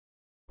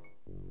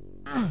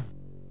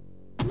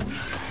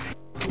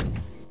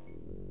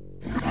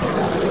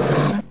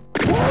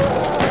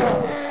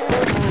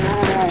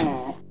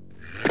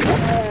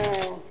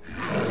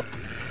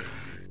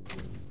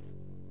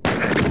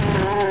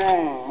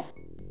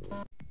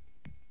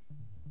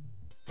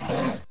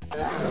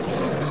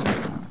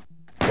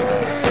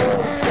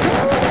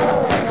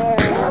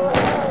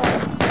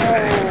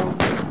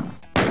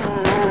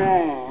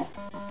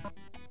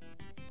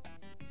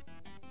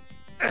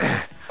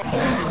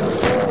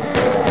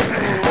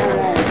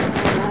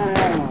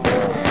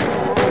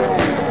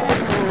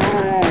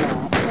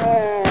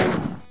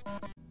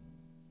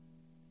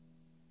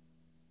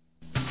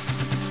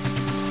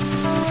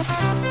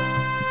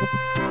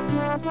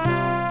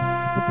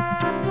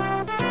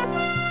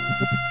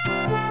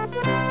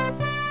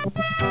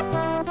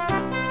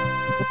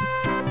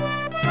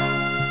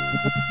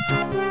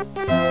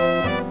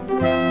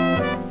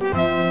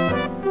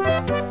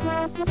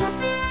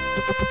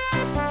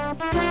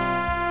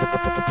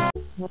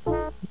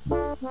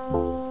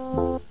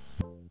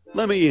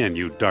 Let me in,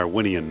 you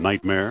Darwinian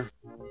nightmare.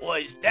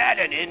 Was that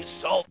an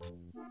insult?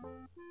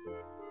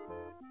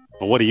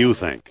 Well, what do you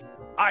think?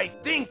 I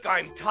think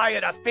I'm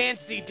tired of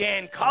fancy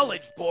Dan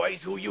college boys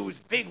who use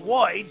big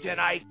words,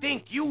 and I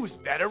think you's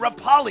better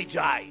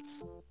apologize.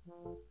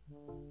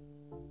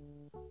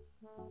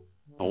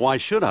 Well, why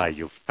should I,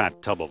 you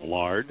fat tub of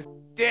lard?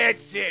 That's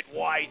it,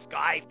 wise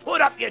guy.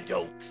 Put up your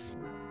dukes.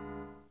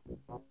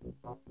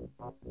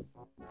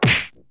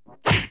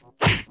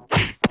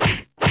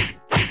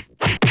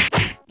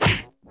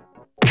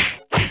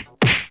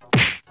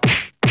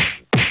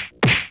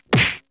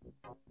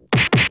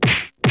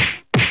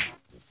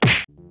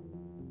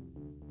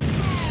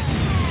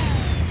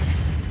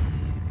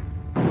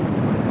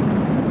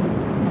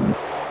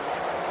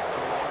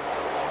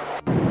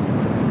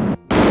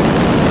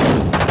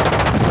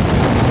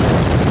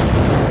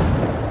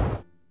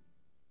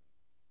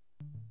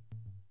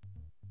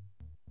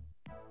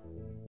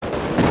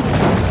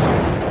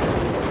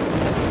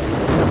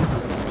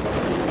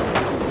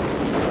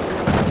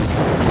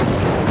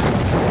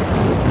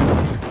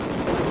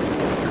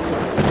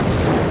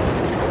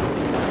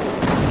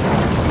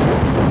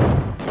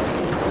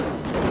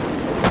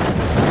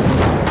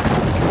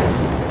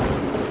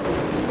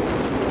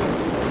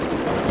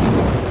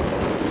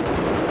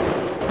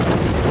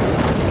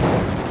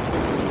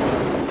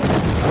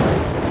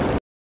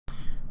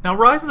 Now,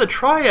 Rise of the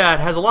Triad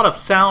has a lot of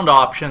sound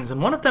options,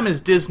 and one of them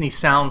is Disney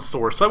Sound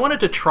Source. So I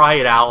wanted to try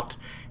it out,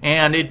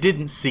 and it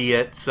didn't see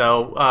it,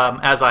 so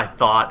as I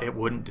thought, it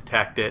wouldn't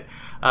detect it.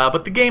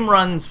 But the game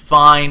runs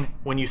fine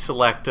when you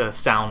select a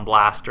Sound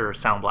Blaster,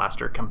 Sound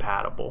Blaster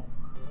compatible.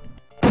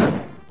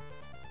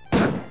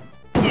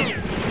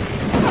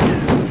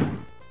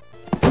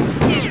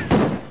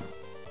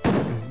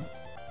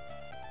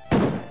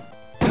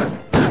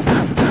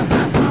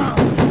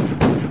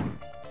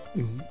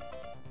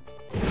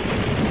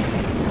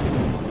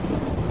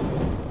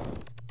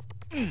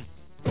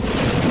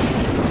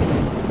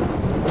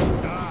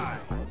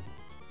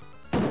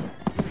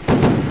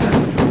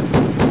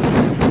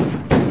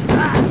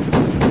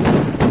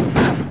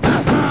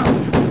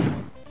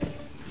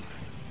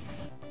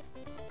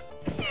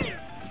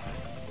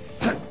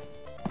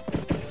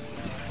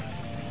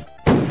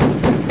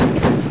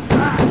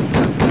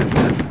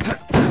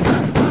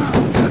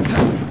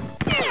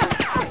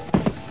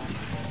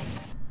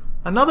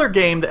 Another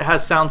game that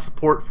has sound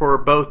support for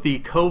both the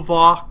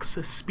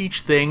Covox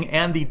Speech Thing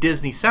and the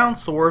Disney Sound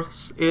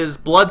Source is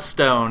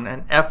Bloodstone,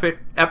 an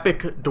epic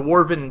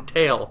dwarven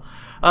tale.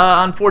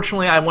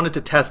 Unfortunately, I wanted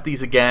to test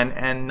these again,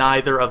 and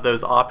neither of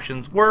those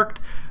options worked.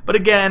 But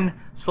again,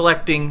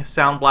 selecting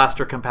Sound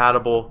Blaster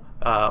compatible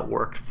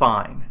worked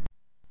fine.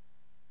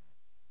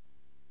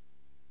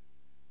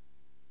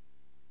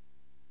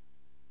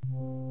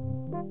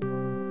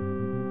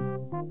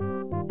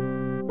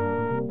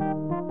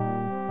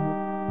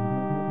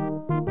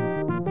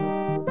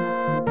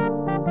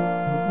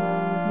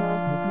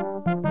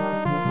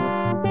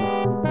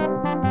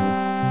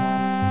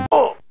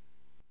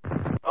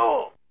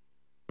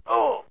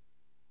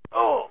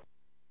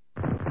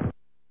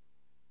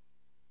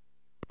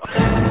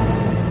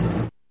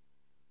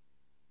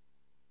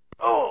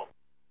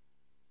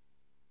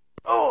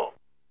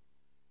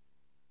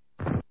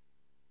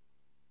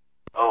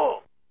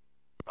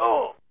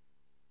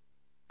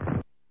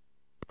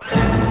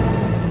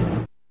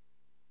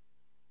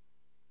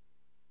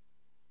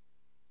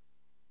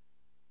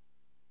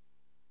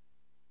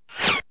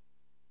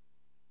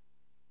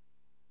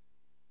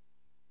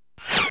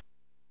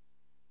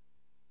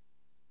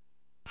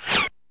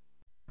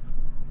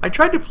 I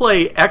tried to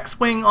play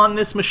X-Wing on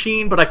this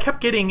machine, but I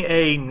kept getting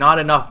a not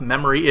enough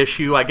memory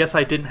issue. I guess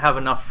I didn't have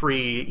enough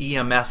free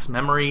EMS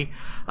memory.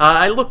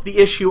 I looked the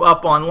issue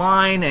up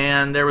online,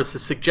 and there was a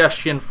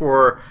suggestion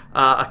for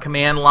a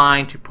command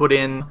line to put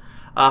in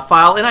a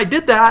file, and I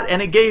did that,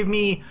 and it gave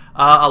me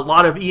a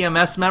lot of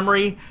EMS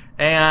memory,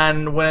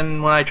 and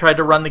when I tried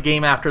to run the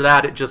game after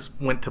that, it just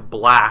went to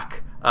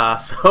black.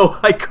 So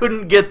I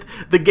couldn't get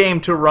the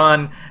game to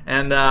run,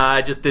 and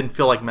I just didn't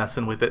feel like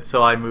messing with it,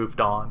 so I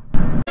moved on.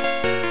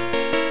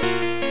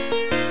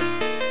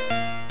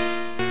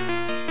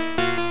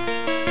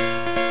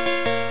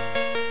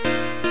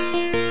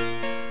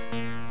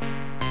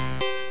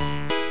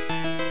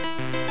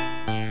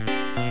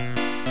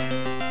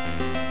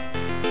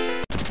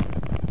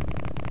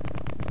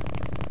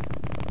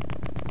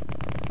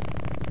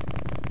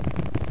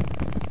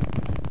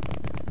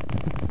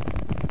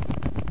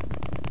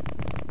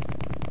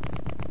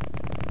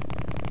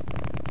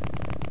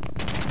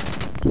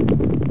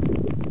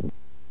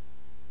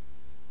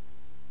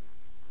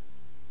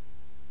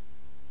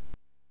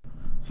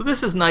 So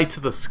this is Knights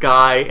of the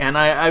Sky, and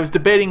I was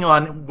debating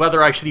on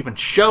whether I should even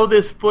show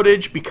this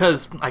footage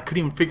because I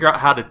couldn't even figure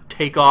out how to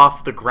take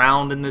off the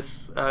ground in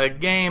this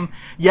game.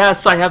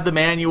 Yes, I have the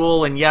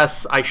manual, and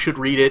yes, I should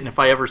read it, and if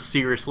I ever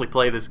seriously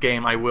play this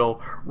game, I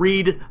will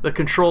read the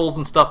controls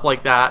and stuff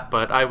like that,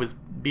 but I was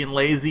being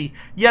lazy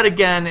yet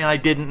again, and I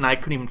didn't, and I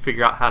couldn't even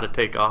figure out how to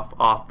take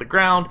off the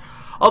ground.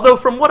 Although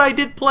from what I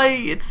did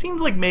play, it seems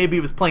like maybe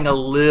it was playing a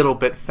little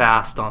bit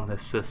fast on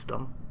this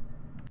system.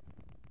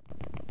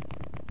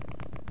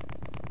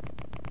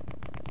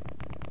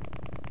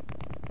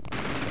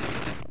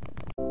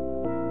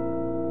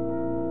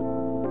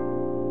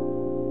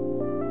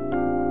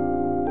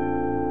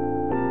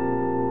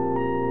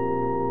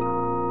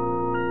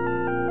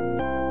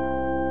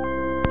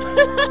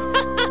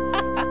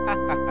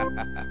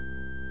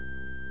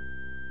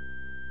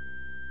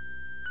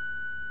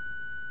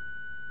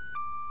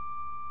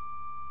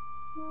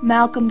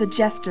 Malcolm the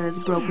Jester is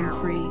broken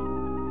free.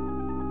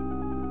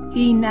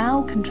 He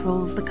now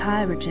controls the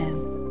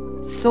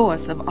Kyrogen,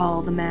 source of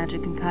all the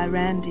magic in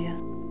Kyrandia.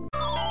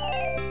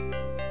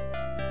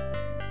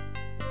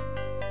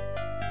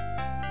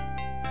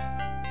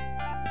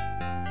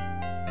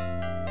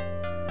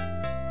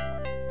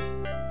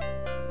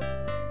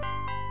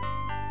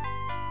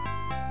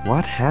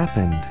 What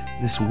happened?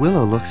 This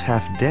willow looks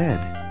half dead.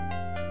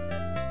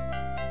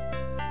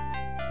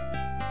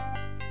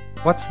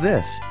 What's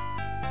this?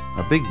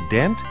 A big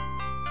dent?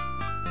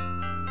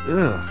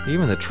 Ugh,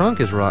 even the trunk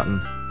is rotten.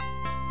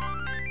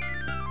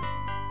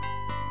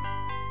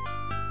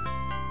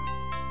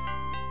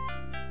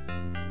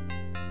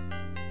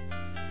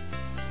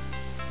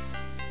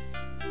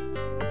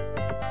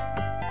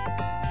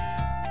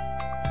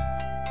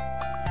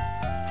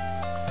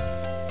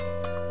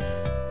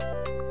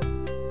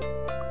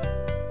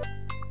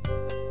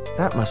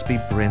 That must be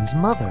Bryn's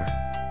mother.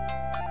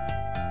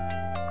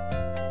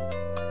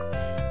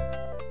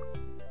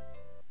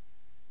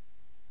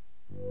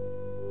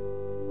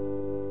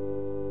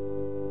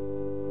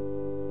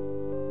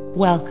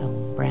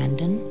 Welcome,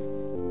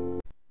 Brandon.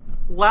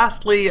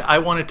 Lastly, I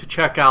wanted to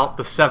check out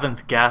the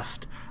Seventh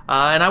Guest,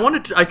 and I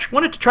wanted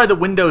to try the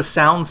Windows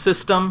sound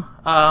system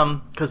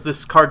because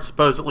this card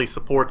supposedly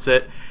supports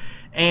it,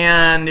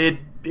 and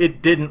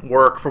it didn't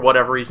work for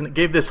whatever reason. It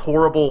gave this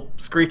horrible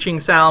screeching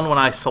sound when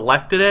I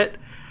selected it,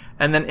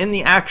 and then in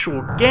the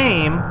actual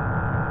game,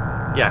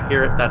 yeah,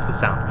 hear it, that's the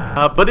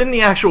sound. But in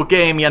the actual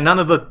game, yeah, none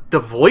of the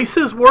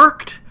voices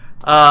worked.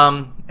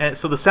 And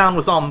so the sound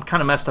was all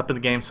kind of messed up in the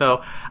game.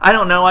 So I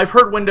don't know. I've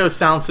heard Windows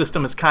sound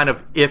system is kind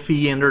of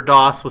iffy under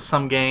DOS with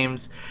some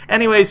games.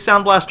 Anyways,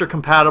 Sound Blaster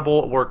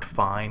compatible. It worked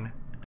fine.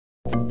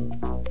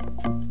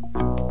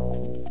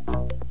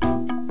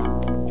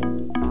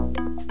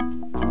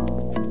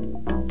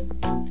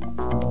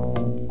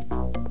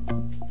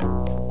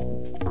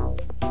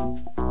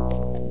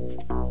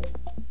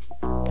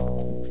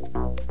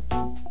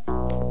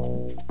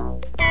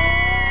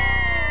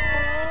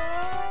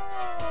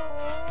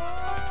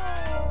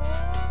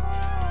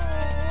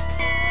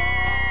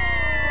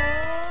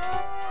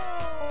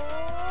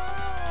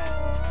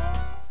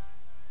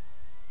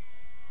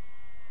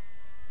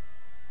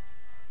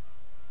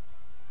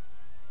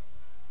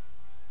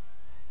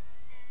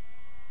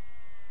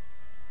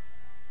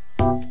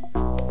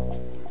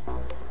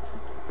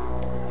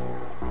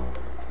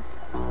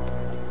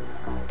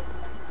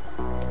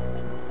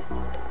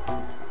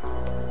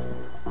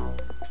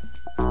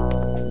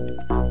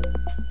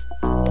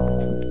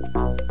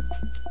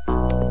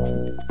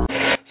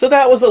 So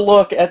that was a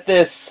look at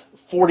this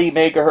 40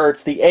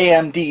 megahertz, the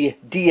AMD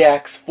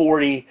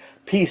DX40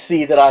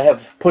 PC that I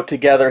have put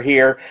together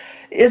here.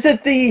 Is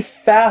it the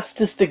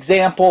fastest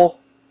example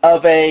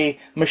of a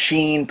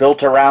machine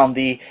built around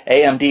the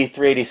AMD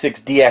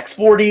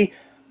 386DX-40?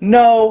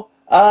 No.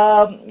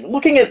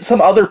 Looking at some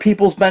other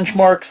people's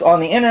benchmarks on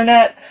the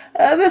internet,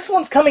 this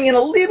one's coming in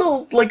a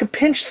little, like a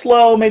pinch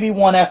slow, maybe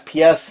 1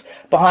 FPS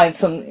behind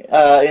some,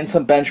 in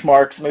some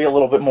benchmarks, maybe a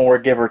little bit more,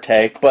 give or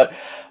take. But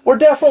we're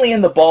definitely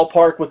in the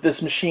ballpark with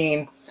this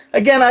machine.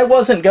 Again, I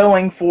wasn't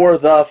going for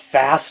the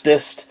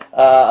fastest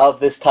of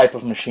this type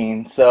of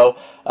machine, so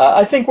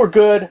I think we're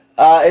good.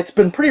 It's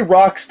been pretty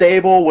rock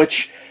stable,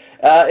 which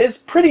is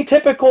pretty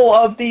typical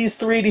of these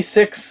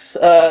 386,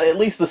 at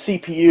least the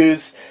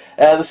CPUs.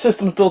 The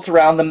systems built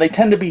around them, they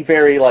tend to be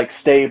very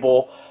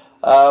stable.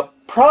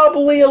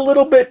 Probably a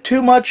little bit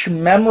too much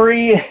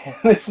memory in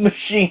this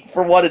machine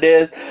for what it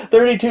is.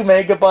 32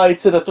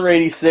 megabytes in a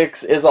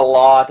 386 is a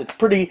lot. It's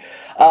pretty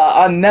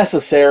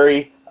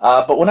unnecessary.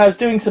 But when I was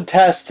doing some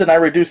tests and I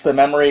reduced the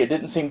memory, it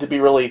didn't seem to be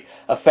really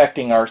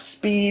affecting our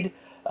speed.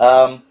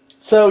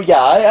 So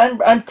yeah,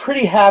 I'm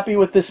pretty happy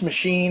with this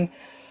machine.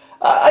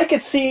 I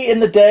could see in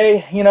the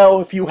day, you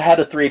know, if you had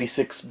a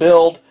 386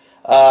 build,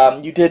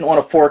 you didn't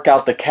want to fork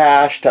out the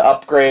cash to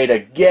upgrade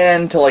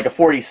again to like a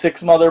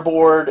 46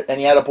 motherboard,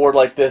 and you had a board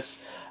like this,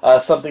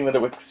 something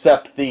that would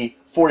accept the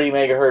 40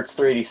 megahertz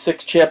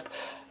 386 chip.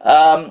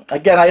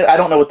 Again, I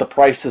don't know what the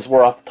prices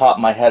were off the top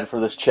of my head for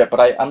this chip,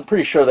 but I'm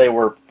pretty sure they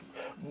were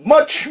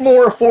much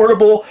more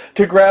affordable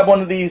to grab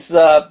one of these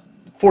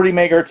 40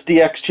 megahertz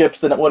DX chips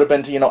than it would have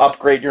been to,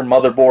 upgrade your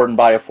motherboard and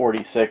buy a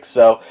 46.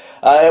 So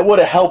it would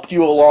have helped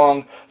you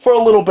along for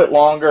a little bit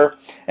longer.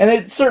 And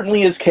it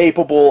certainly is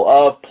capable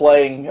of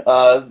playing,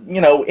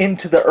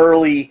 into the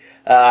early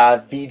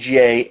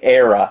VGA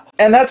era.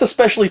 And that's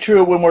especially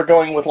true when we're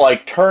going with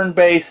like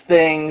turn-based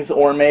things,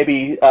 or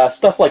maybe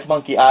stuff like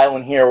Monkey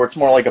Island here, where it's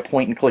more like a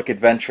point-and-click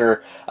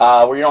adventure,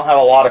 where you don't have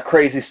a lot of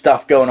crazy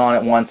stuff going on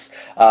at once.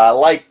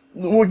 Like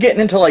we're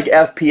getting into like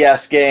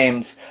FPS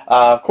games.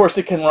 Of course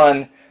it can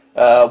run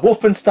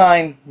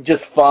Wolfenstein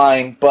just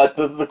fine, but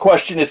the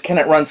question is, can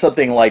it run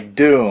something like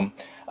Doom?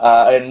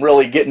 And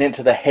really getting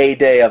into the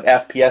heyday of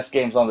FPS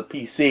games on the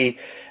PC,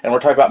 and we're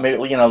talking about maybe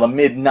the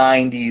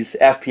mid-90s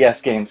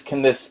FPS games.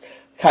 Can this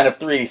kind of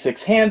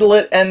 386 handle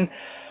it? And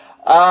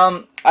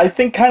I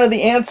think kind of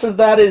the answer to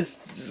that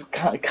is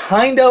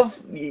kind of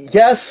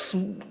yes,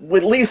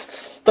 with at least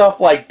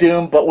stuff like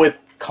Doom, but with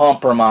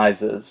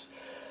compromises.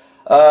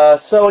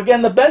 So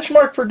again, the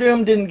benchmark for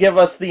Doom didn't give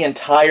us the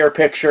entire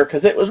picture,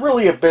 because it was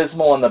really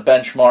abysmal in the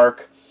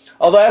benchmark.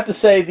 Although I have to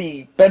say,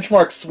 the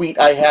benchmark suite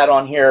I had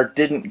on here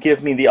didn't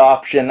give me the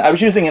option. I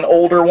was using an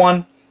older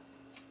one.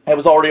 It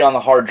was already on the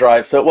hard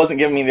drive, so it wasn't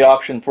giving me the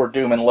option for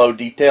Doom in low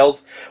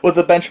details with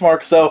the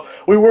benchmark. So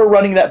we were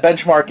running that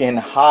benchmark in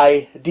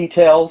high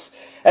details,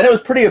 and it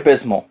was pretty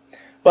abysmal.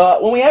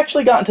 But when we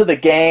actually got into the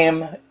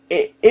game,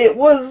 it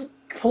was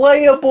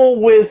playable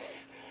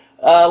with,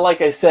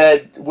 like I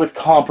said, with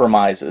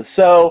compromises.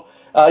 So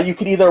you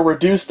could either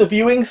reduce the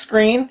viewing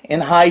screen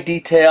in high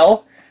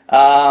detail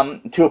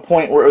to a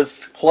point where it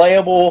was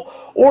playable,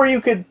 or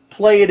you could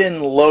play it in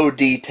low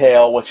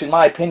detail, which in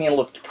my opinion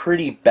looked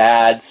pretty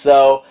bad.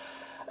 So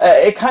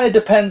it kind of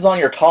depends on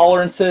your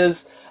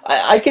tolerances.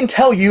 I can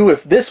tell you,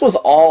 if this was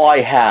all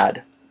I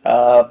had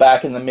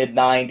back in the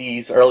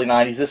mid-90s, early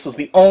 90s, this was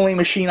the only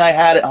machine I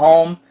had at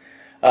home,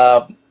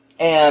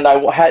 and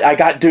I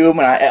got Doom,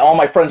 and all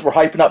my friends were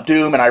hyping up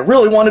Doom, and I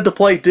really wanted to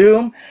play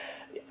Doom,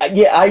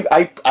 yeah,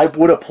 I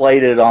would have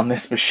played it on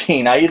this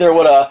machine. I either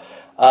would have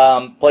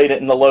played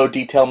it in the low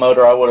detail mode,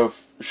 or I would have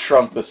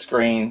shrunk the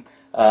screen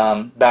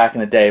back in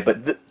the day.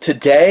 But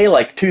today,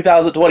 like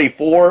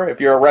 2024,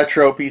 if you're a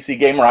retro PC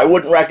gamer, I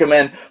wouldn't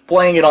recommend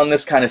playing it on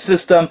this kind of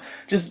system.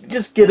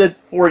 Just get a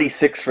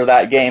 46 for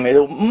that game.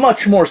 It'll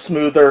much more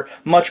smoother,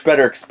 much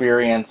better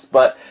experience.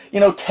 But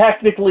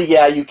technically,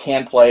 yeah, you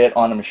can play it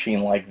on a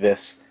machine like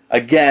this,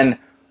 again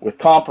with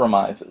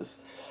compromises.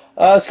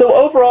 So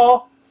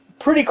overall,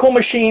 pretty cool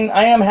machine.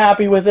 I am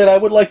happy with it. I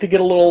would like to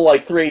get a little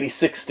like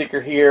 386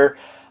 sticker here.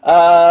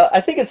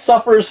 I think it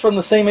suffers from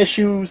the same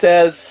issues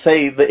as,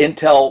 say, the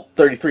Intel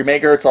 33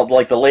 megahertz,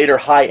 like the later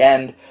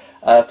high-end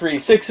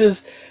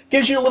 386s.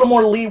 Gives you a little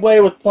more leeway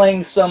with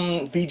playing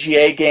some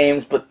VGA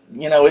games, but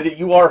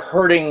you are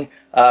hurting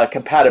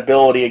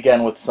compatibility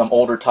again with some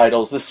older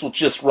titles. This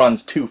just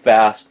runs too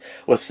fast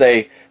with,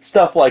 say,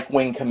 stuff like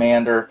Wing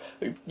Commander.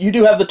 You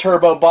do have the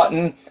turbo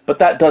button, but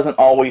that doesn't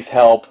always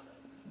help.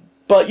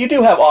 But you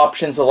do have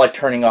options of like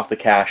turning off the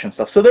cache and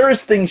stuff. So there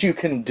is things you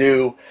can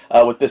do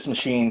with this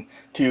machine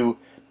to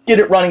get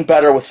it running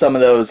better with some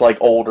of those like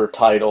older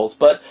titles.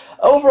 But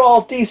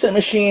overall, decent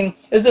machine.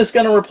 Is this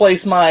going to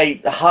replace my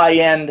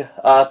high-end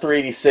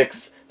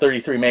 386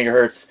 33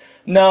 megahertz?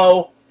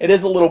 No, it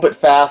is a little bit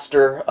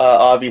faster,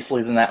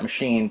 obviously, than that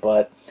machine,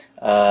 but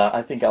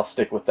I think I'll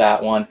stick with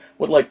that one.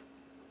 I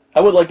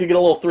would like to get a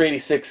little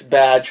 386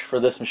 badge for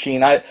this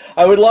machine. I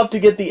would love to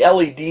get the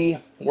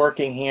LED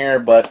working here,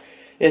 but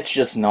it's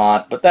just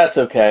not, but that's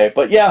okay.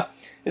 But yeah,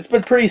 it's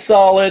been pretty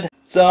solid.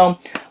 So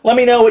let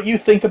me know what you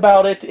think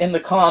about it in the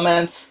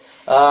comments.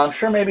 I'm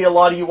sure maybe a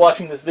lot of you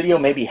watching this video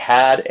maybe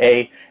had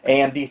a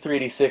AMD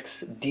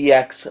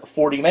 386DX-40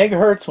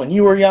 megahertz when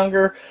you were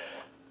younger.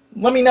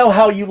 Let me know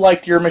how you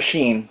liked your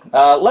machine.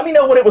 Let me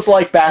know what it was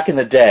like back in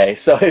the day.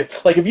 So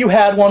if you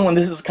had one when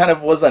this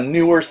was a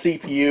newer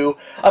CPU,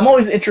 I'm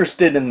always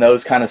interested in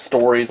those kind of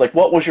stories. Like,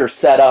 what was your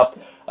setup?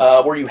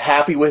 Were you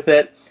happy with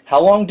it? How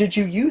long did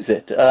you use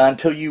it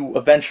until you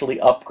eventually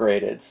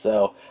upgraded?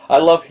 So I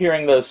love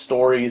hearing those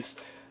stories.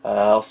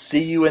 I'll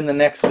see you in the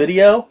next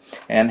video,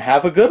 and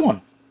have a good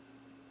one.